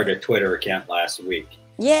started a Twitter account last week.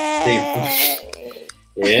 Yay!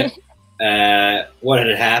 Yeah. What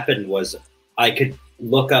had happened was I could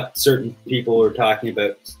look up certain people who were talking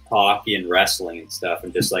about hockey and wrestling and stuff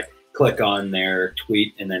and just like click on their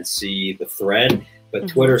tweet and then see the thread. But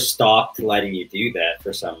Twitter stopped letting you do that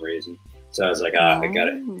for some reason. So I was like, I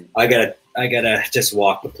gotta just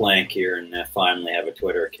walk the plank here and finally have a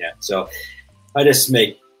Twitter account. So I just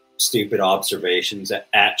make stupid observations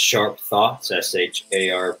at Sharpe Thoughts,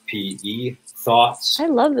 SHARPE Thoughts. I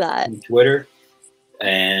love that. On Twitter.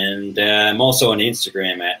 And I'm also on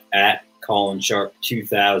Instagram at Colin Sharpe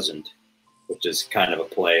 2000, which is kind of a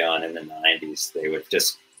play on in the 90s. They would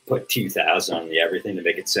just put 2000 on everything to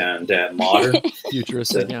make it sound modern.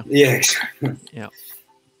 Futuristic, so, yeah. Exactly. Yeah.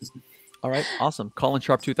 All right, awesome. Colin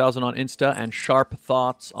Sharpe 2000 on Insta and Sharpe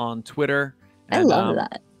Thoughts on Twitter. And, I love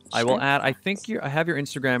that. I will add, I think I have your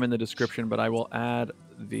Instagram in the description, but I will add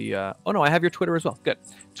the, oh no, I have your Twitter as well. Good.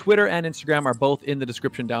 Twitter and Instagram are both in the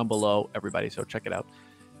description down below, everybody, so check it out.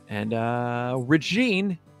 And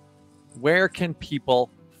Regine, where can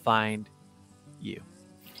people find you?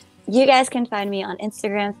 You guys can find me on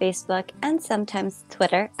Instagram, Facebook, and sometimes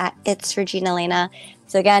Twitter at It's Regine Alaina.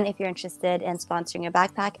 So again, if you're interested in sponsoring a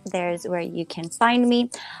backpack, there's where you can find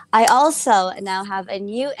me. I also now have a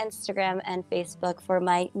new Instagram and Facebook for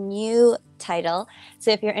my new title.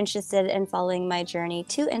 So if you're interested in following my journey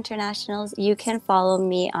to internationals, you can follow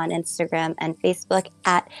me on Instagram and Facebook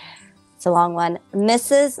at, it's a long one,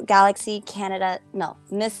 Mrs. Galaxy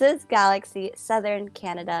Southern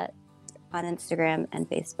Canada on Instagram and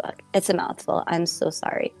Facebook. It's a mouthful. I'm so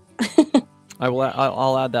sorry.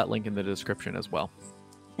 I'll add that link in the description as well.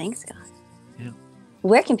 Thanks, God. Yeah.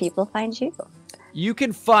 Where can people find you? You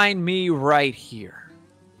can find me right here,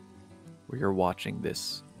 where you're watching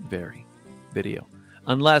this very video,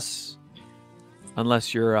 unless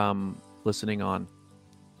you're listening on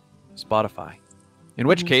Spotify, in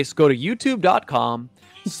which case go to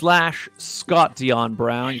youtube.com/Scott Dion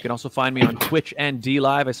Brown. You can also find me on Twitch and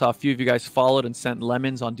DLive. I saw a few of you guys followed and sent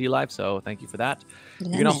lemons on DLive, so thank you for that.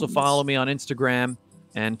 Lemons. You can also follow me on Instagram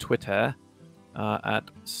and Twitter at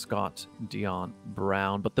Scott Dion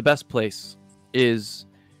Brown. But the best place is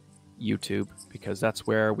YouTube, because that's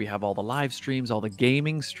where we have all the live streams, all the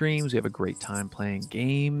gaming streams. We have a great time playing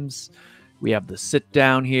games. We have the sit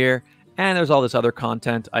down here, and there's all this other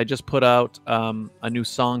content. I just put out a new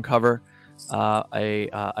song cover,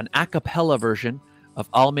 an a cappella version of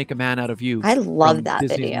I'll Make a Man Out of You. I love that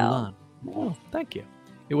video. Oh, thank you.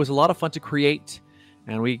 It was a lot of fun to create,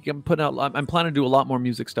 and we can put out, I'm planning to do a lot more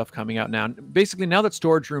music stuff coming out now. Basically, now that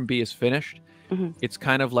Storage Room B is finished, it's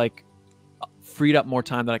kind of like freed up more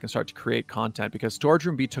time that I can start to create content, because Storage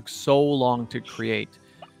Room B took so long to create.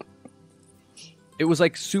 It was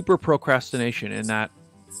like super procrastination in that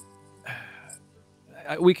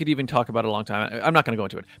we could even talk about it a long time. I'm not going to go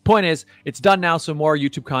into it. Point is, it's done now, so more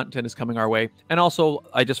YouTube content is coming our way. And also,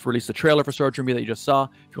 I just released the trailer for Storage Room B that you just saw.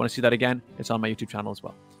 If you want to see that again, it's on my YouTube channel as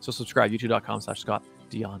well. So subscribe, youtube.com/Scott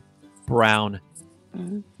Dion Brown.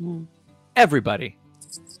 Everybody,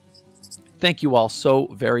 thank you all so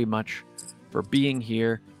very much for being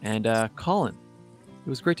here. And Colin, it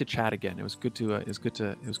was great to chat again. It was good to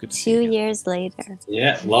see you. 2 years later.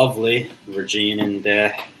 Yeah, lovely, Regine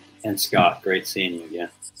and Scott. Great seeing you again.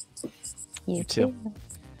 You too.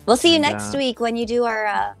 We'll see you next week when you do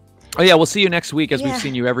our. Oh yeah, we'll see you next week, as we've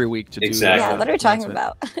seen you every week to do. Yeah, what are we talking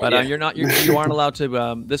about? But you aren't allowed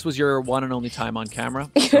to. This was your one and only time on camera.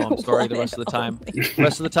 So I'm sorry. The rest of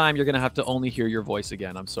the time, you're gonna have to only hear your voice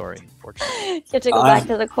again. I'm sorry, unfortunately. You have to go back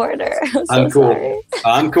to the corner. I'm cool. Sorry.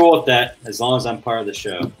 I'm cool with that, as long as I'm part of the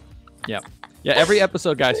show. Yeah. Every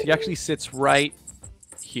episode, guys, he actually sits right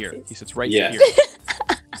here. He sits right Yeah. here.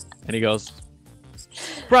 And he goes,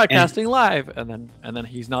 broadcasting live, and then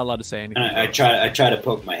he's not allowed to say anything. And I try to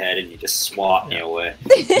poke my head, and you just swat me away.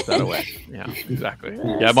 Keep that away. Yeah, exactly.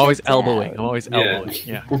 Yeah, I'm always elbowing. I'm always elbowing.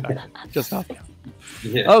 Yeah, exactly. Just off.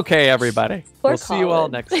 Yeah. Okay, everybody. Poor We'll see you all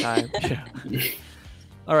Colin. next time. Yeah.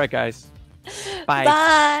 All right, guys. Bye.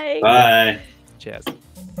 Bye. Bye. Cheers.